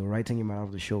show. They were writing him out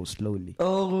of the show slowly.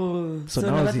 Oh, so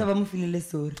now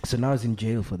he's in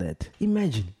jail for that.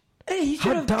 Imagine. Hey, he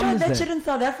should have tried that shit in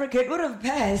South Africa. It would have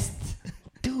passed.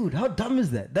 Dude, how dumb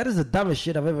is that? That is the dumbest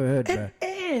shit I've ever heard. It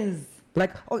is.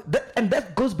 Like,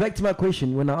 that goes back to my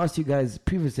question when I asked you guys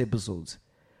previous episodes.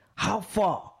 How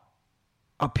far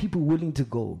are people willing to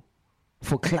go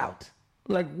for clout?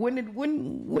 Like, when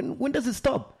does it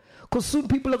stop? Because soon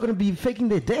people are going to be faking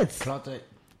their deaths. Clout.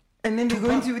 And then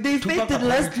they faked it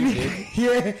last week.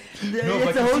 Yeah,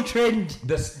 it's a whole trend.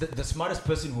 The smartest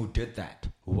person who did that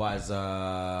was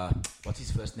what's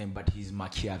his first name? But he's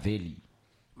Machiavelli.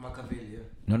 Machiavelli.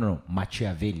 No,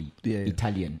 Machiavelli. Yeah.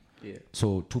 Italian. Yeah.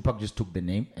 So Tupac just took the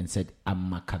name and said, I'm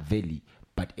Machiavelli,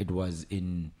 but it was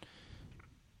in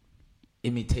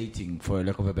imitating, for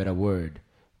lack of a better word,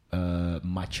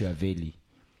 Machiavelli,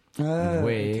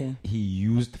 where he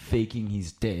used faking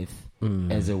his death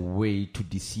as a way to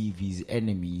deceive his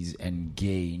enemies and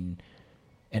gain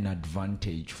an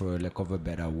advantage, for lack of a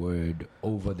better word,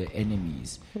 over the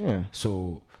enemies. Yeah.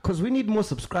 So, because we need more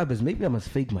subscribers, maybe I must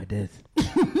fake my death.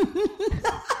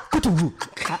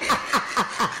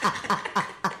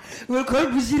 We'll call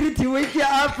Bushiri to wake you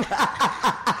up.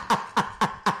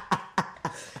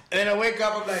 And then I wake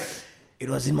up, I'm like, it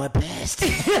was in my past.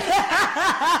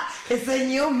 It's a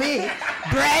new me,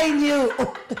 brand new,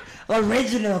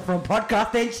 original from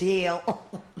Podcast and Chill.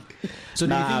 So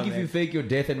do you think if you fake your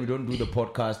death and we don't do the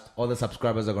podcast, all the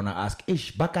subscribers are gonna ask,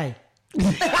 Ish, Bakai?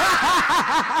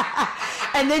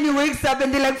 And then he wakes up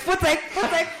and they're like, Futek.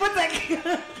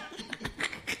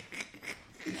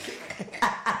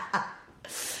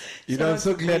 I'm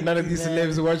so glad none of these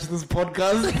celebs watch this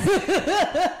podcast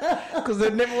because they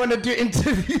never want to do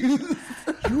interviews.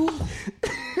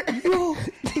 You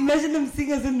imagine them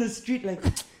singers in the street like,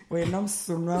 when I'm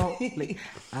so now, like,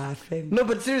 no,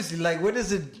 but seriously, like, when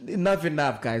is it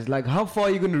enough, guys? Like, how far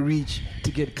are you going to reach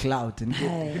to get clout? And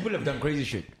people have done crazy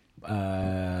shit.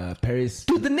 Paris.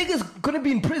 Dude, the nigga's going to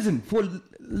be in prison for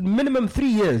minimum 3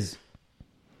 years.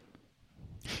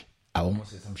 I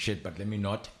almost said some shit, but let me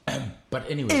not. But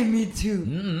anyway. Hey, me too.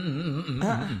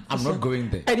 I'm not going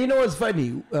there. And you know what's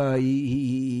funny?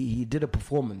 He did a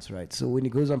performance, right? So when he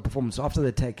goes on performance, so after the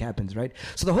attack happens, right?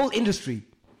 So the whole industry,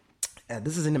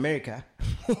 this is in America,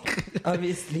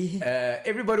 obviously.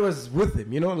 Everybody was with him,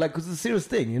 like, because it's a serious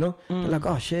thing, They're like,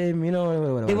 oh, shame,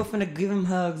 whatever. They were finna give him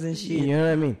hugs and shit. You know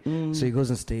what I mean? So he goes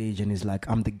on stage and he's like,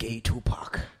 I'm the gay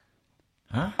Tupac.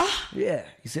 Huh? Yeah,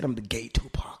 he said, I'm the gay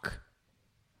Tupac.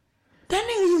 That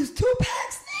nigga used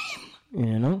Tupac's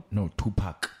name. No,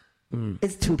 Tupac.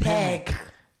 It's Tupac.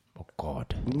 Oh,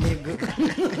 God.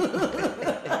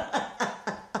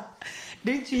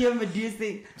 Didn't you hear Medea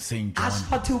say, St. John? I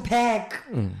saw Tupac.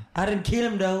 I didn't kill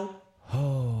him, though.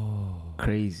 Oh.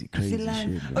 Crazy shit.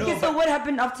 Okay, so what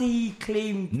happened after he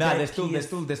claimed Nah, that they're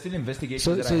still investigations.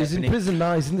 So he's happening. in prison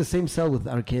now. He's in the same cell with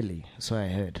R. Kelly. So I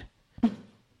heard.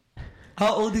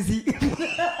 How old is he?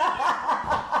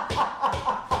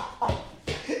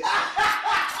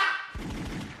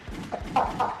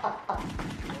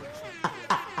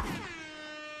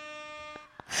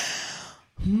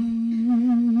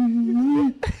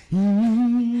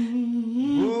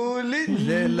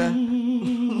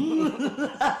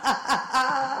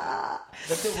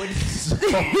 That's a wedding song.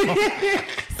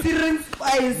 Siren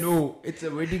Spice. No, it's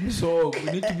a wedding song.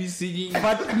 We need to be singing.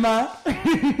 Fatma.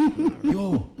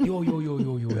 Yo.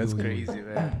 That's crazy,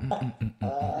 man.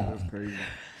 That's crazy.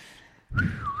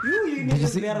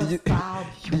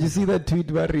 Did you see that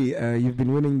tweet, Barry? You've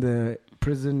been winning the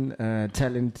prison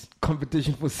talent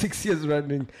competition for 6 years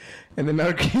running, and then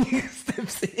our king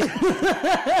steps in.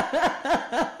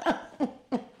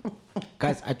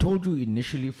 Guys, I told you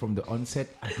initially from the onset,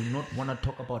 I do not want to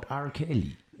talk about R.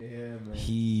 Kelly. Yeah, man.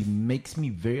 He makes me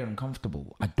very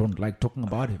uncomfortable. I don't like talking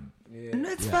about him. Yeah, No,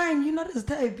 it's fine. You're not his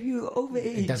type. You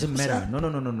overage. It doesn't matter.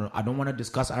 No. I don't want to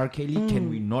discuss R. Kelly. Can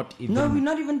we not even? No, we're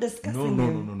not even discussing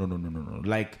him. No.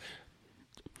 Like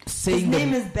His saying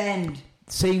name is banned.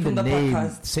 saying from the the name,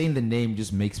 podcast. saying the name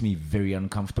just makes me very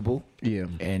uncomfortable. Yeah.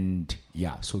 And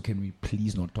yeah, so can we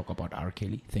please not talk about R.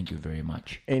 Kelly? Thank you very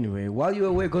much. Anyway, while you were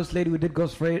away, Ghost Lady, we did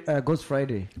Ghost Friday. Ghost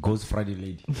Friday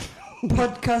lady.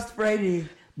 Podcast Friday.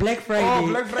 Black Friday. Oh,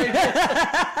 Black Friday.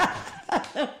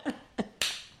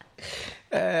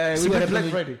 See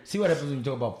what happens when you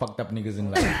talk about fucked up niggas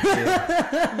in life.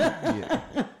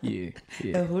 Yeah.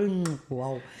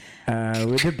 Wow.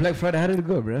 We did Black Friday. How did it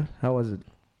go, bro? How was it?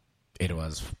 It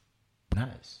was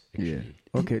nice. Actually. Yeah.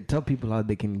 Okay, tell people how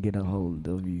they can get a hold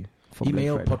of you. For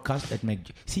Email Black Friday. podcast at Meg.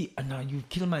 See, now you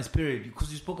kill my spirit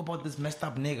because you spoke about this messed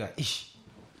up nigga. Ish.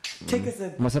 Take us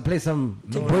a. Must I play some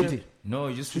Boity? No,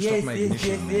 you just switched off my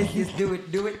ignition. Yes. Do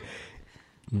it.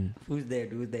 Who's there?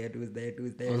 Must I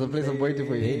play some Boity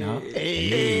for you? Hey, now.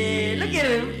 Hey, look at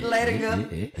him lighting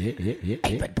up.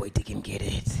 Hey, but Boity can get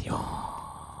it. Yo,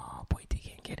 Boity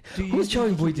can get it. Who's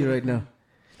showing Boity right now?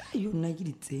 You like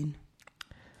it,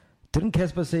 Didn't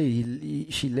Casper say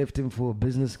she left him for a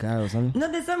business guy or something? No,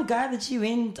 there's some guy that she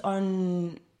went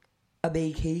on a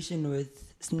vacation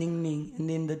with, Sning Ning, and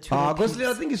then the two. Ghostly,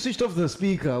 I think you switched off the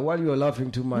speaker while you were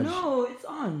laughing too much. No, it's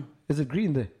on. Is it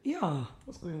green there? Yeah.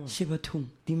 What's going on? Shiba Tum,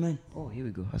 Demon. Oh, here we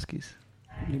go. Huskies.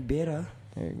 Libera.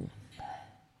 There you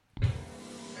go.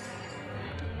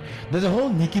 There's a whole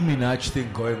Nicki Minaj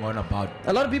thing going on about.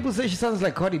 A lot of people say she sounds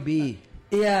like Cardi B.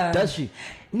 Yeah. Does she?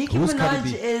 Nicki Who's Cardi Minaj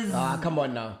B? is. Come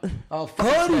on now. I'll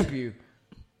fucking slap you.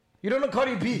 You don't know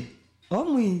Cardi B?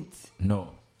 No.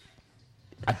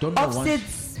 I don't know.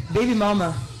 Offset's baby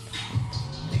mama.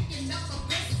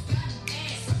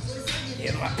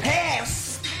 In my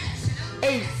past.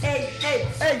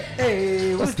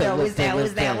 Hey. Who's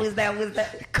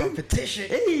that? Competition.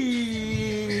 Hey.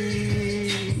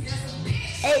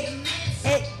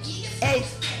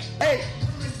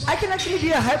 I can actually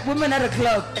be a hype woman at a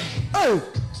club. Oh.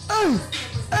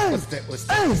 What's that?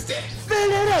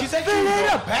 Fill it up. She's actually Fill it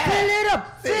not up. bad. Fill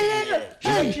it up.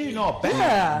 She's actually not bad.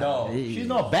 Yeah. No, she's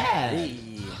not bad.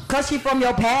 Cause she from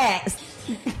your past.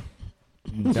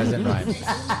 Doesn't rhyme.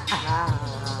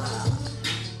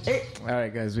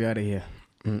 Alright, guys, we out of here.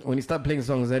 When you start playing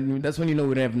songs, that's when you know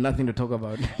we don't have nothing to talk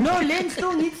about. No, Len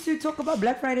still needs to talk about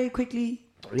Black Friday quickly.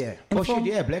 Yeah. Oh shit,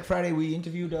 yeah, Black Friday we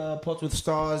interviewed Pots with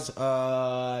Stars.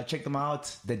 Check them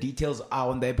out. The details are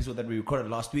on the episode that we recorded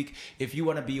last week. If you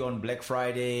want to be on Black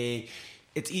Friday,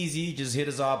 it's easy. Just hit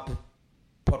us up,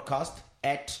 podcast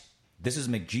at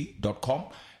thisismcg.com,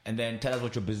 and then tell us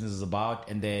what your business is about,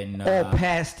 and then All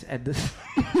past at this.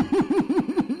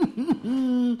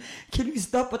 Can you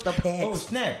stop with the past? Oh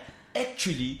snap!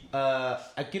 Actually,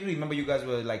 I can remember you guys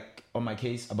were like on my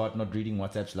case about not reading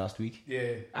WhatsApps last week.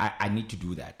 Yeah. I need to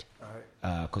do that.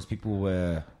 Because people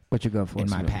were What you got for in us?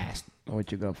 my man? past. What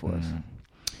you got for us?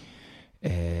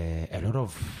 A lot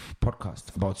of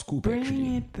podcasts about Scoop Bring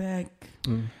actually. it back.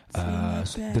 The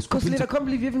Scoop, Cause I can't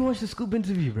believe you haven't watched the Scoop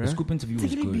interview, bro. the Scoop interview was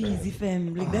Take it good. easy,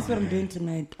 fam. Like that's what I'm doing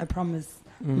tonight. I promise.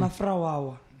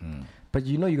 Mafrawawa. But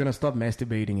you know you're gonna stop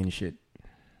masturbating and shit.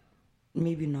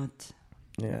 Maybe not.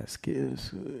 Yeah, Scoop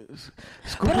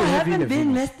But I will have you in haven't a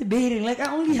been video. masturbating. Like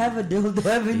I only have a dildo.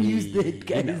 I haven't used it,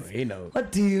 guys. You know.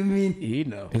 What do you mean? You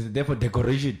know. Is it there for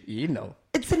decoration? You know.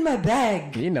 It's in my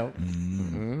bag. You know.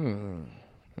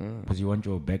 Because you want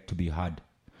your back to be hard.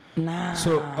 Nah.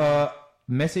 So,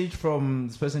 message from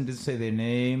this person didn't say their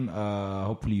name.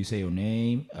 Hopefully you say your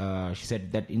name. She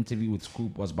said that interview with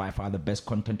Scoop was by far the best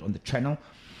content on the channel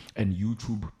and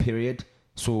YouTube, period.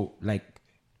 So, like,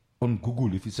 on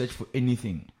Google, if you search for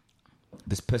anything,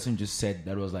 this person just said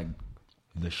that was like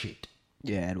the shit.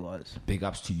 Yeah, it was. Big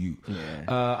ups to you.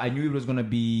 Yeah. I knew it was gonna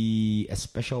be a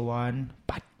special one,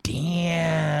 but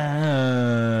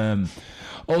damn.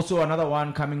 Also, another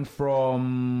one coming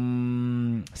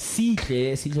from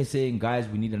Sihle. Sihle saying, guys,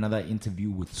 we need another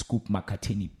interview with Scoop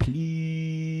Makatini,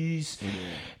 please.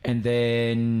 And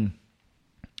then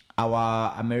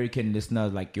our American listener,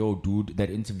 like, yo, dude, that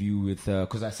interview with,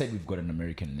 because I said we've got an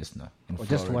American listener in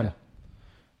Florida. Just one.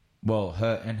 Well,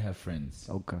 her and her friends.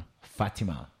 Okay.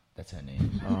 Fatima, that's her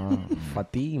name.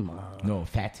 Fatima. No,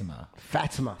 Fatima.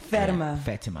 Fatima.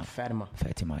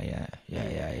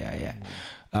 Yeah.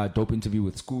 Dope interview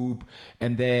with Scoop.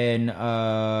 And then,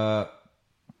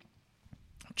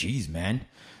 geez, man.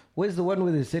 Where's the one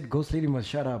where they said Ghost Lady must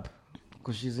shut up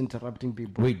because she's interrupting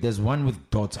people? Wait, there's one with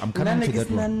dots. I'm coming to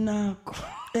that one.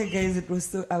 Hey guys,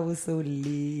 I was so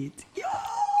late. Yo!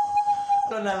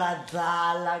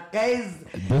 Guys.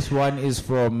 This one is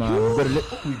from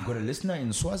we've got a listener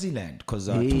in Swaziland because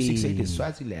 268 is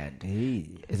Swaziland.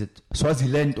 Is it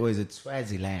Swaziland or is it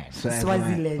Swaziland?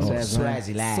 Swaziland. Oh,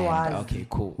 Swaziland. Okay,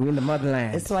 cool. We're in the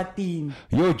motherland. Eswatini.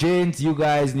 Yo, gents, you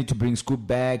guys need to bring Scoop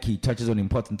back. He touches on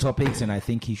important topics, and I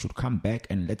think he should come back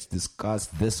and let's discuss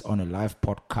this on a live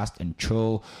podcast and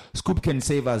chill. Scoop can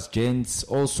save us, gents.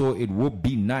 Also, it would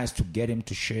be nice to get him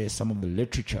to share some of the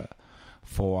literature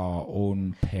for our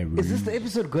own peruse. Is this the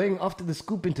episode going after the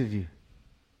Scoop interview?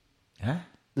 Huh?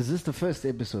 Is this the first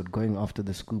episode going after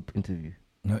the Scoop interview?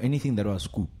 No, anything that was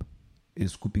Scoop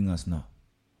is scooping us now.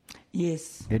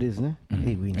 Yes. It is, no?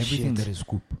 Hey, we in Everything shit. that is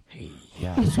Scoop. Hey,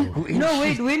 yeah. So No,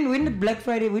 wait, when did Black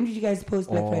Friday, when did you guys post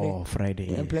Black Friday? Oh, Friday.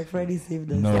 Yeah, yes. Black Friday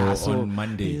saved us. No, Yeah, so- on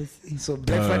Monday. Yes. So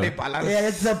Black Friday balance. Yeah,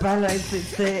 it's the balance.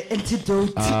 It's the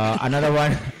antidote.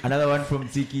 Another one from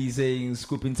Tiki saying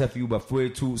Scoop interview but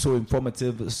too so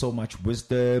informative, so much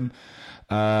wisdom.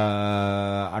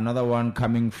 Another one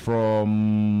coming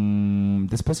from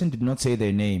this person did not say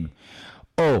their name.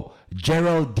 Oh,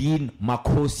 Geraldine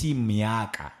Makosi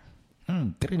Miaka.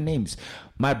 3 names.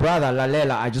 My brother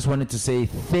Lalela, I just wanted to say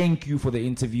thank you for the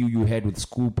interview you had with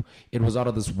Scoop. It was out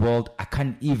of this world. I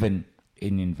can't even,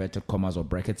 in inverted commas or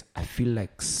brackets, I feel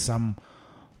like some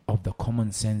of the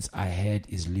common sense I had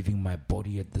is leaving my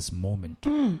body at this moment.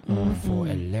 For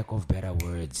a lack of better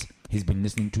words. He's been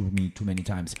listening to me too many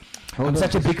times. I'm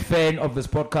such a big fan of this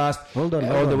podcast. Hold on,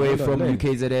 all the way from Len.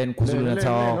 UKZN,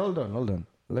 KwaZulu-Natal. Hold on.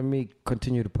 Let me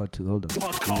continue to part 2. Hold on.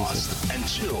 Podcast and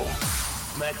chill.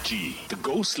 Mac G, the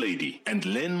Ghost Lady, and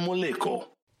Len Moleko.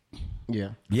 Yeah.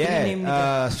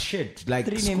 Yeah, shit. Like,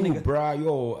 3 name Scoop, nigga. bruh,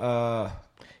 yo,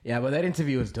 Yeah, but that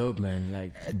interview was dope, man.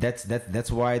 Like,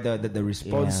 that's why the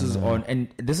responses on, and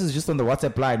this is just on the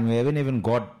WhatsApp line. We haven't even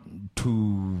got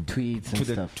to tweets and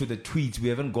stuff. To the tweets. We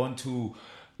haven't gone to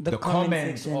The the comment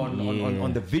comments section.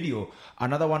 on the video.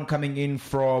 Another one coming in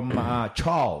from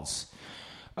Charles.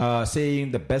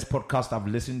 Saying the best podcast I've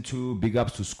listened to. Big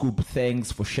ups to Scoop.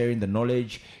 Thanks for sharing the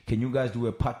knowledge. Can you guys do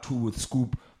a part 2 with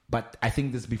Scoop? But I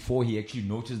think this before he actually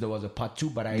noticed there was a part 2.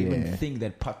 But I even think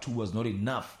that part 2 was not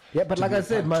enough. yeah, but to like be I a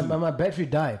said, part my 2. battery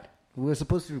died. We were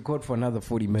supposed to record for another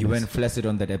 40 minutes. You went flaccid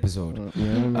on that episode.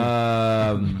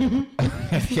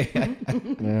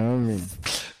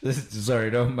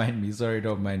 Sorry, don't mind me.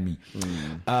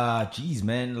 Jeez,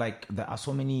 man, like there are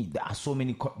so many.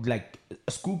 Like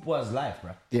Scoop was live,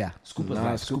 bro. Yeah, Scoop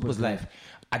was live.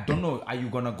 I don't know. Are you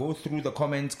gonna go through the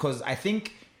comments? Because I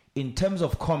think in terms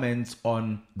of comments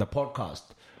on the podcast,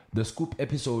 the Scoop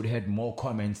episode had more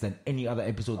comments than any other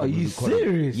episode. Are you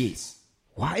serious? Yes.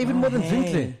 Wow, even more than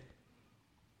Zinkler.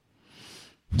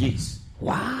 Yes.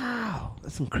 Wow,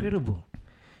 that's incredible.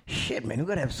 Shit, man, we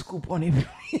gotta have Scoop on every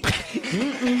week.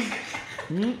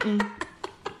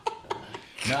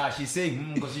 Nah, she's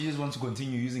saying because she just wants to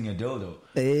continue using a dildo.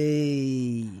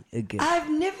 Hey, okay. I've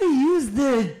never used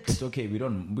it. It's okay. We're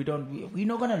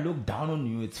not gonna look down on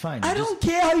you. It's fine. I don't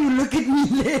care how you look at me,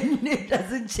 Len. It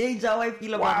doesn't change how I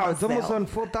feel about Wow, myself. it's almost on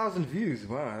 4,000 views.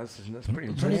 Wow, that's pretty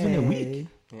It's not impressive. even a week.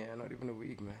 Yeah, not even a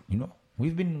week, man. You know,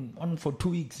 we've been on for 2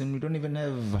 weeks and we don't even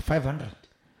have 500.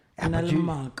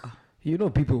 You know,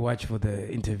 people watch for the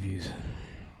interviews.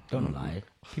 Don't lie.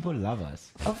 People love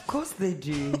us. Of course they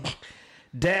do.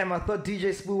 Damn, I thought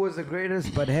DJ Spoo was the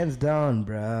greatest, but hands down,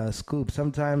 bruh. Scoop.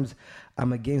 Sometimes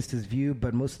I'm against his view,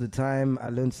 but most of the time I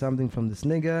learned something from this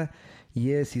nigga.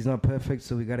 Yes, he's not perfect,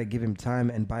 so we gotta give him time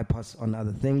and bypass on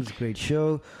other things. Great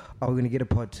show. Are we gonna get a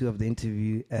part 2 of the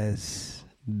interview as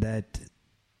that?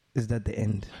 Is that the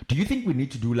end? Do you think we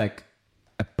need to do like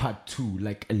a part 2,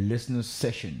 like a listener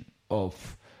session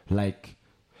of like,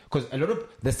 because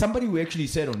there's somebody who actually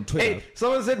said on Twitter. Hey,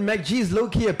 someone said Mac G's low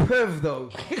key a perv though.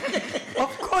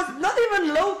 Of course, not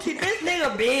even low key. This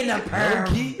nigga being a perv.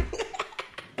 Low key?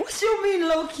 What you mean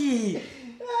low key?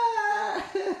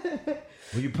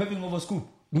 Were you perving over Scoop?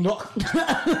 No.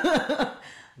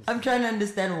 I'm trying to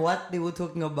understand what they were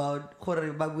talking about.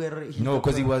 No,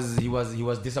 because he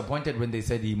was disappointed when they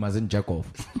said he mustn't jack off.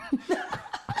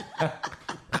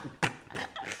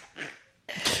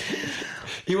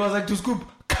 He was like to Scoop,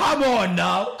 come on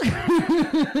now.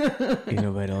 You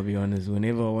know, but I'll be honest,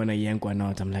 whenever I want to yank one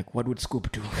out, I'm like, what would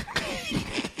Scoop do?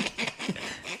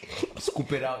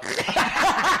 Scoop it out.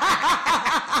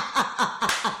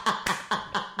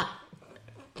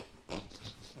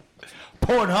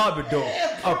 Pornhub, though.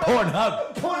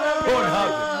 Pornhub.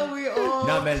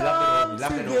 Nah, man,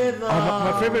 love it.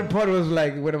 My favorite part was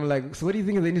like when I'm like, so what do you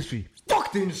think of the industry?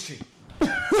 Fuck the industry.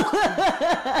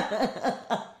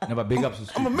 Never big ups to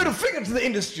Scoop. I'm a middle finger to the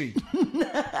industry.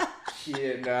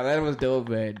 Shit, nah, that was dope,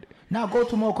 man. Now go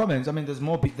to more comments. I mean, there's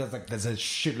more. There's a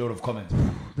shitload of comments.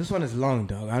 This one is long,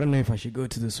 dog. I don't know if I should go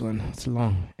to this one. It's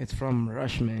long. It's from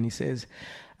Rushman. He says,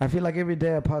 I feel like every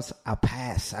day I pass out.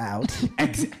 Pass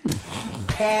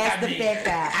the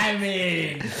paper.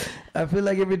 I feel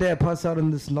like every day I pass out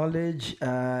on this knowledge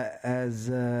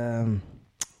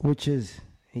which is,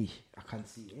 hey, I can't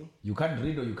see, eh? You can't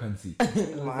read or you can't see.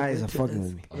 My eyes are fucking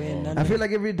with me. I feel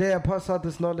like every day I pass out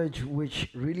this knowledge, which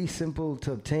really simple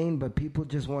to obtain, but people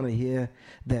just want to hear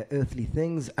their earthly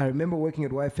things. I remember working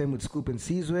at YFM with Scoop and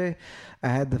Sizwe. I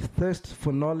had the thirst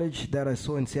for knowledge that I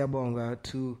saw in Siyabonga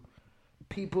to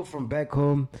people from back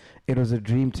home. It was a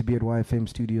dream to be at YFM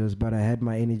Studios, but I had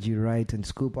my energy right, and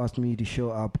Scoop asked me to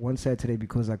show up one Saturday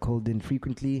because I called in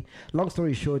frequently. Long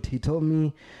story short, he told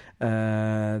me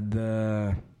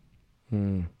the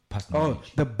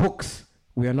books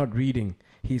we are not reading.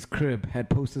 His crib had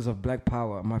posters of Black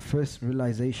Power. My first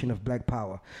realization of Black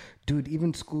Power. Dude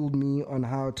even schooled me on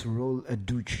how to roll a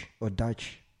douche or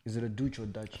Dutch. Is it a douche or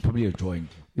Dutch? Probably a joint.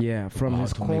 Yeah, from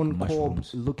his corn cob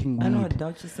looking weed. I know a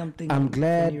Dutch is something. I'm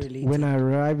glad when I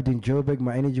arrived in Joburg,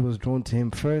 my energy was drawn to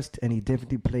him first, and he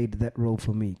definitely played that role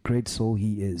for me. Great soul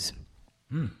he is.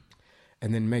 And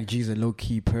then Mac G's a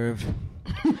low-key perv.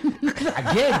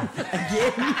 Again.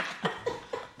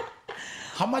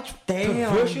 How much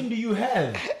perversion do you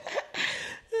have?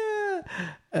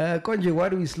 Konje, why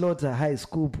do we slaughter high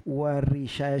scoop wari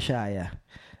shaya?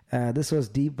 This was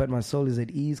deep, but my soul is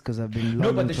at ease because I've been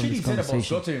No, but the from shit he this said about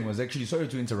conversation. slaughtering was actually, sorry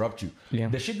to interrupt you. Yeah.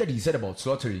 The shit that he said about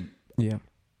slaughtering. Yeah.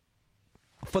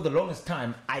 For the longest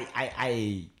time,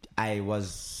 I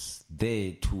was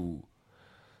there to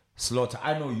slaughter.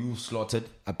 I know you slaughtered,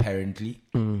 apparently.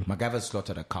 MacGyver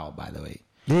slaughtered a cow, by the way.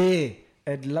 Yeah.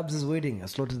 At Labs' wedding, I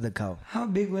slaughtered the cow. How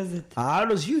big was it? It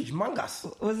was huge, mangas.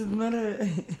 Was it not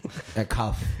a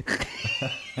calf?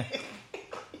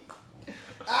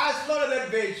 I slaughtered that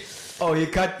bitch. Oh, he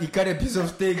cut a piece of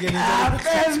steak and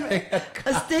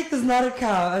a steak is not a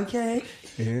cow, okay?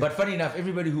 Yeah. But funny enough,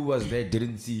 everybody who was there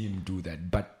didn't see him do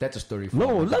that. But that's a story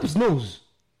for Labs knows.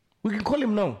 We can call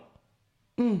him now.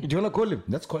 Do you want to call him?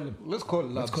 Let's call him. Let's call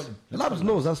Labs. Let's call him. Labs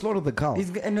knows. I slaughtered the cow.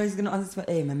 He's going to answer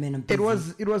for, hey, my man, I'm busy.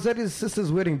 It was at his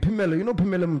sister's wedding. Pimelo, you know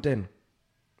Pimelo Muten?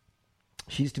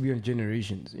 She used to be on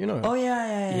Generations, you know? Oh,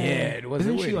 yeah. It was.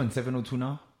 Isn't she on 702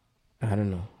 now? I don't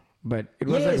know. But it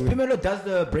was yes, Pimelo does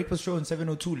the breakfast show on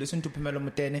 702. Listen to Pimelo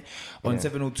Mutene on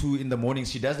 702 in the mornings.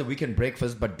 She does the weekend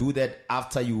breakfast, but do that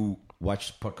after you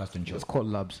watch podcast and show. It's called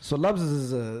Labs. So Labs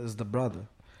is the brother,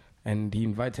 and he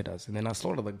invited us, and then I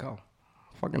slaughtered the cow.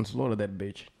 Fucking slaughtered that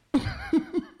bitch.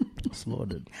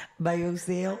 Slaughtered. By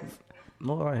yourself?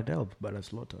 No, I had help, but I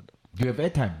slaughtered. Do you have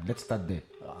airtime? Let's start there.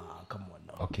 Come on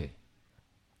now. Okay.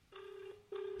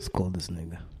 Let's call this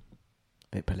nigga.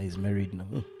 Hey, Pele is married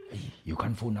now. You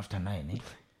can't phone after 9, eh?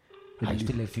 I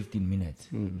still have 15 minutes.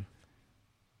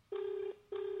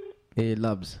 Hey,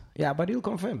 Labs. Yeah, but he'll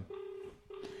confirm.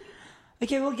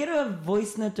 Okay, we'll get a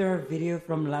voice note or a video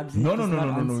from Labs. No. We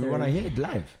want to hear it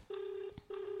live.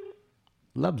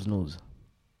 Labs knows.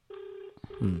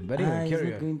 But anyway, he's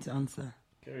carry not on. going to answer.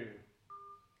 Carry on.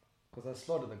 Because I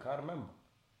slaughtered the car, remember?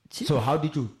 Jeez. So how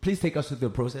did you... Please take us through the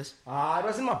process. It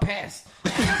was in my past.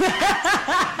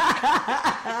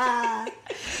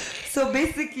 So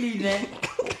basically, then,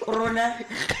 Rona,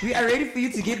 we are ready for you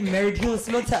to get married. He'll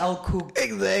slaughter our cook.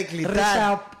 Exactly.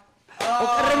 We're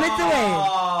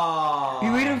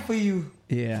waiting for you.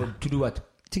 Yeah. To do what?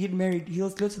 To get married. He'll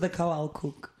slaughter the cow, I'll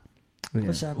cook.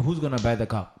 Yeah. Who's going to buy the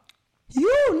car?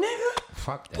 You, nigga.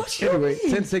 Fuck that. What Anyway, you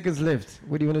mean? 10 seconds left.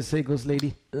 What do you want to say, Ghost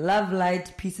Lady? Love,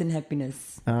 light, peace, and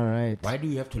happiness. All right. Why do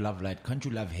you have to love light? Can't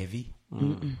you love heavy?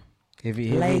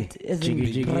 Heavy. Light isn't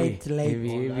Jiggy. bright light.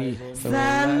 Heavy.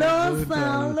 Salon.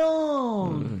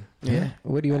 Yeah.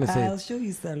 What do you want to say? I'll show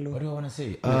you salon. What do I want to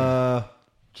say?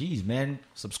 Geez, man.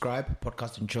 Subscribe,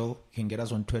 podcast and show. You can get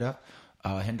us on Twitter.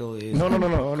 Our handle is... No.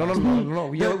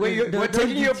 We're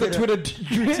taking you off the Twitter.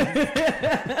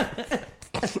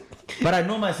 But I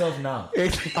know myself now.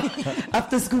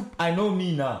 After Scoop. I know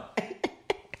me now.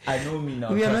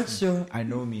 We are not sure. I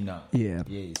know me now. Yeah.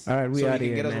 Yes. All right, we so are you can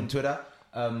here, get us man. on Twitter.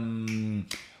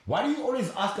 Why do you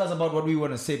always ask us about what we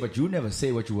want to say, but you never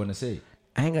say what you want to say?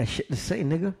 I ain't got shit to say,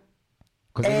 nigga.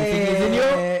 Because everything is in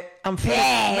your... I'm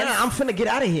finna get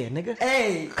out of here, nigga.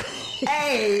 Hey.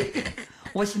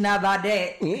 What you know about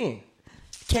that? Yeah.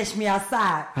 Catch me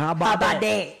outside. How about that?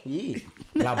 Yeah.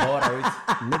 Labor,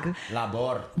 Nigga.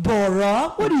 Labor. Bora?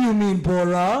 What do you mean,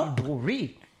 Bora?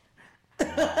 Bori.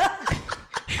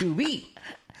 Chewy.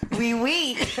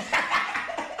 Oui.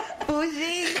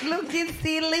 pushing, looking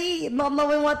silly, not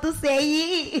knowing what to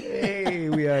say. Hey,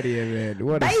 we out here, man.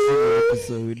 What a silly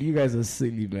episode. You guys are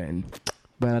silly, man.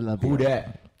 But I love you. Who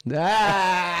that?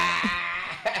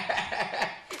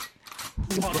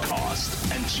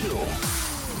 Podcast and chill.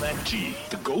 Mac G,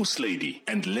 the Ghost Lady,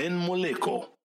 and Len Moleko.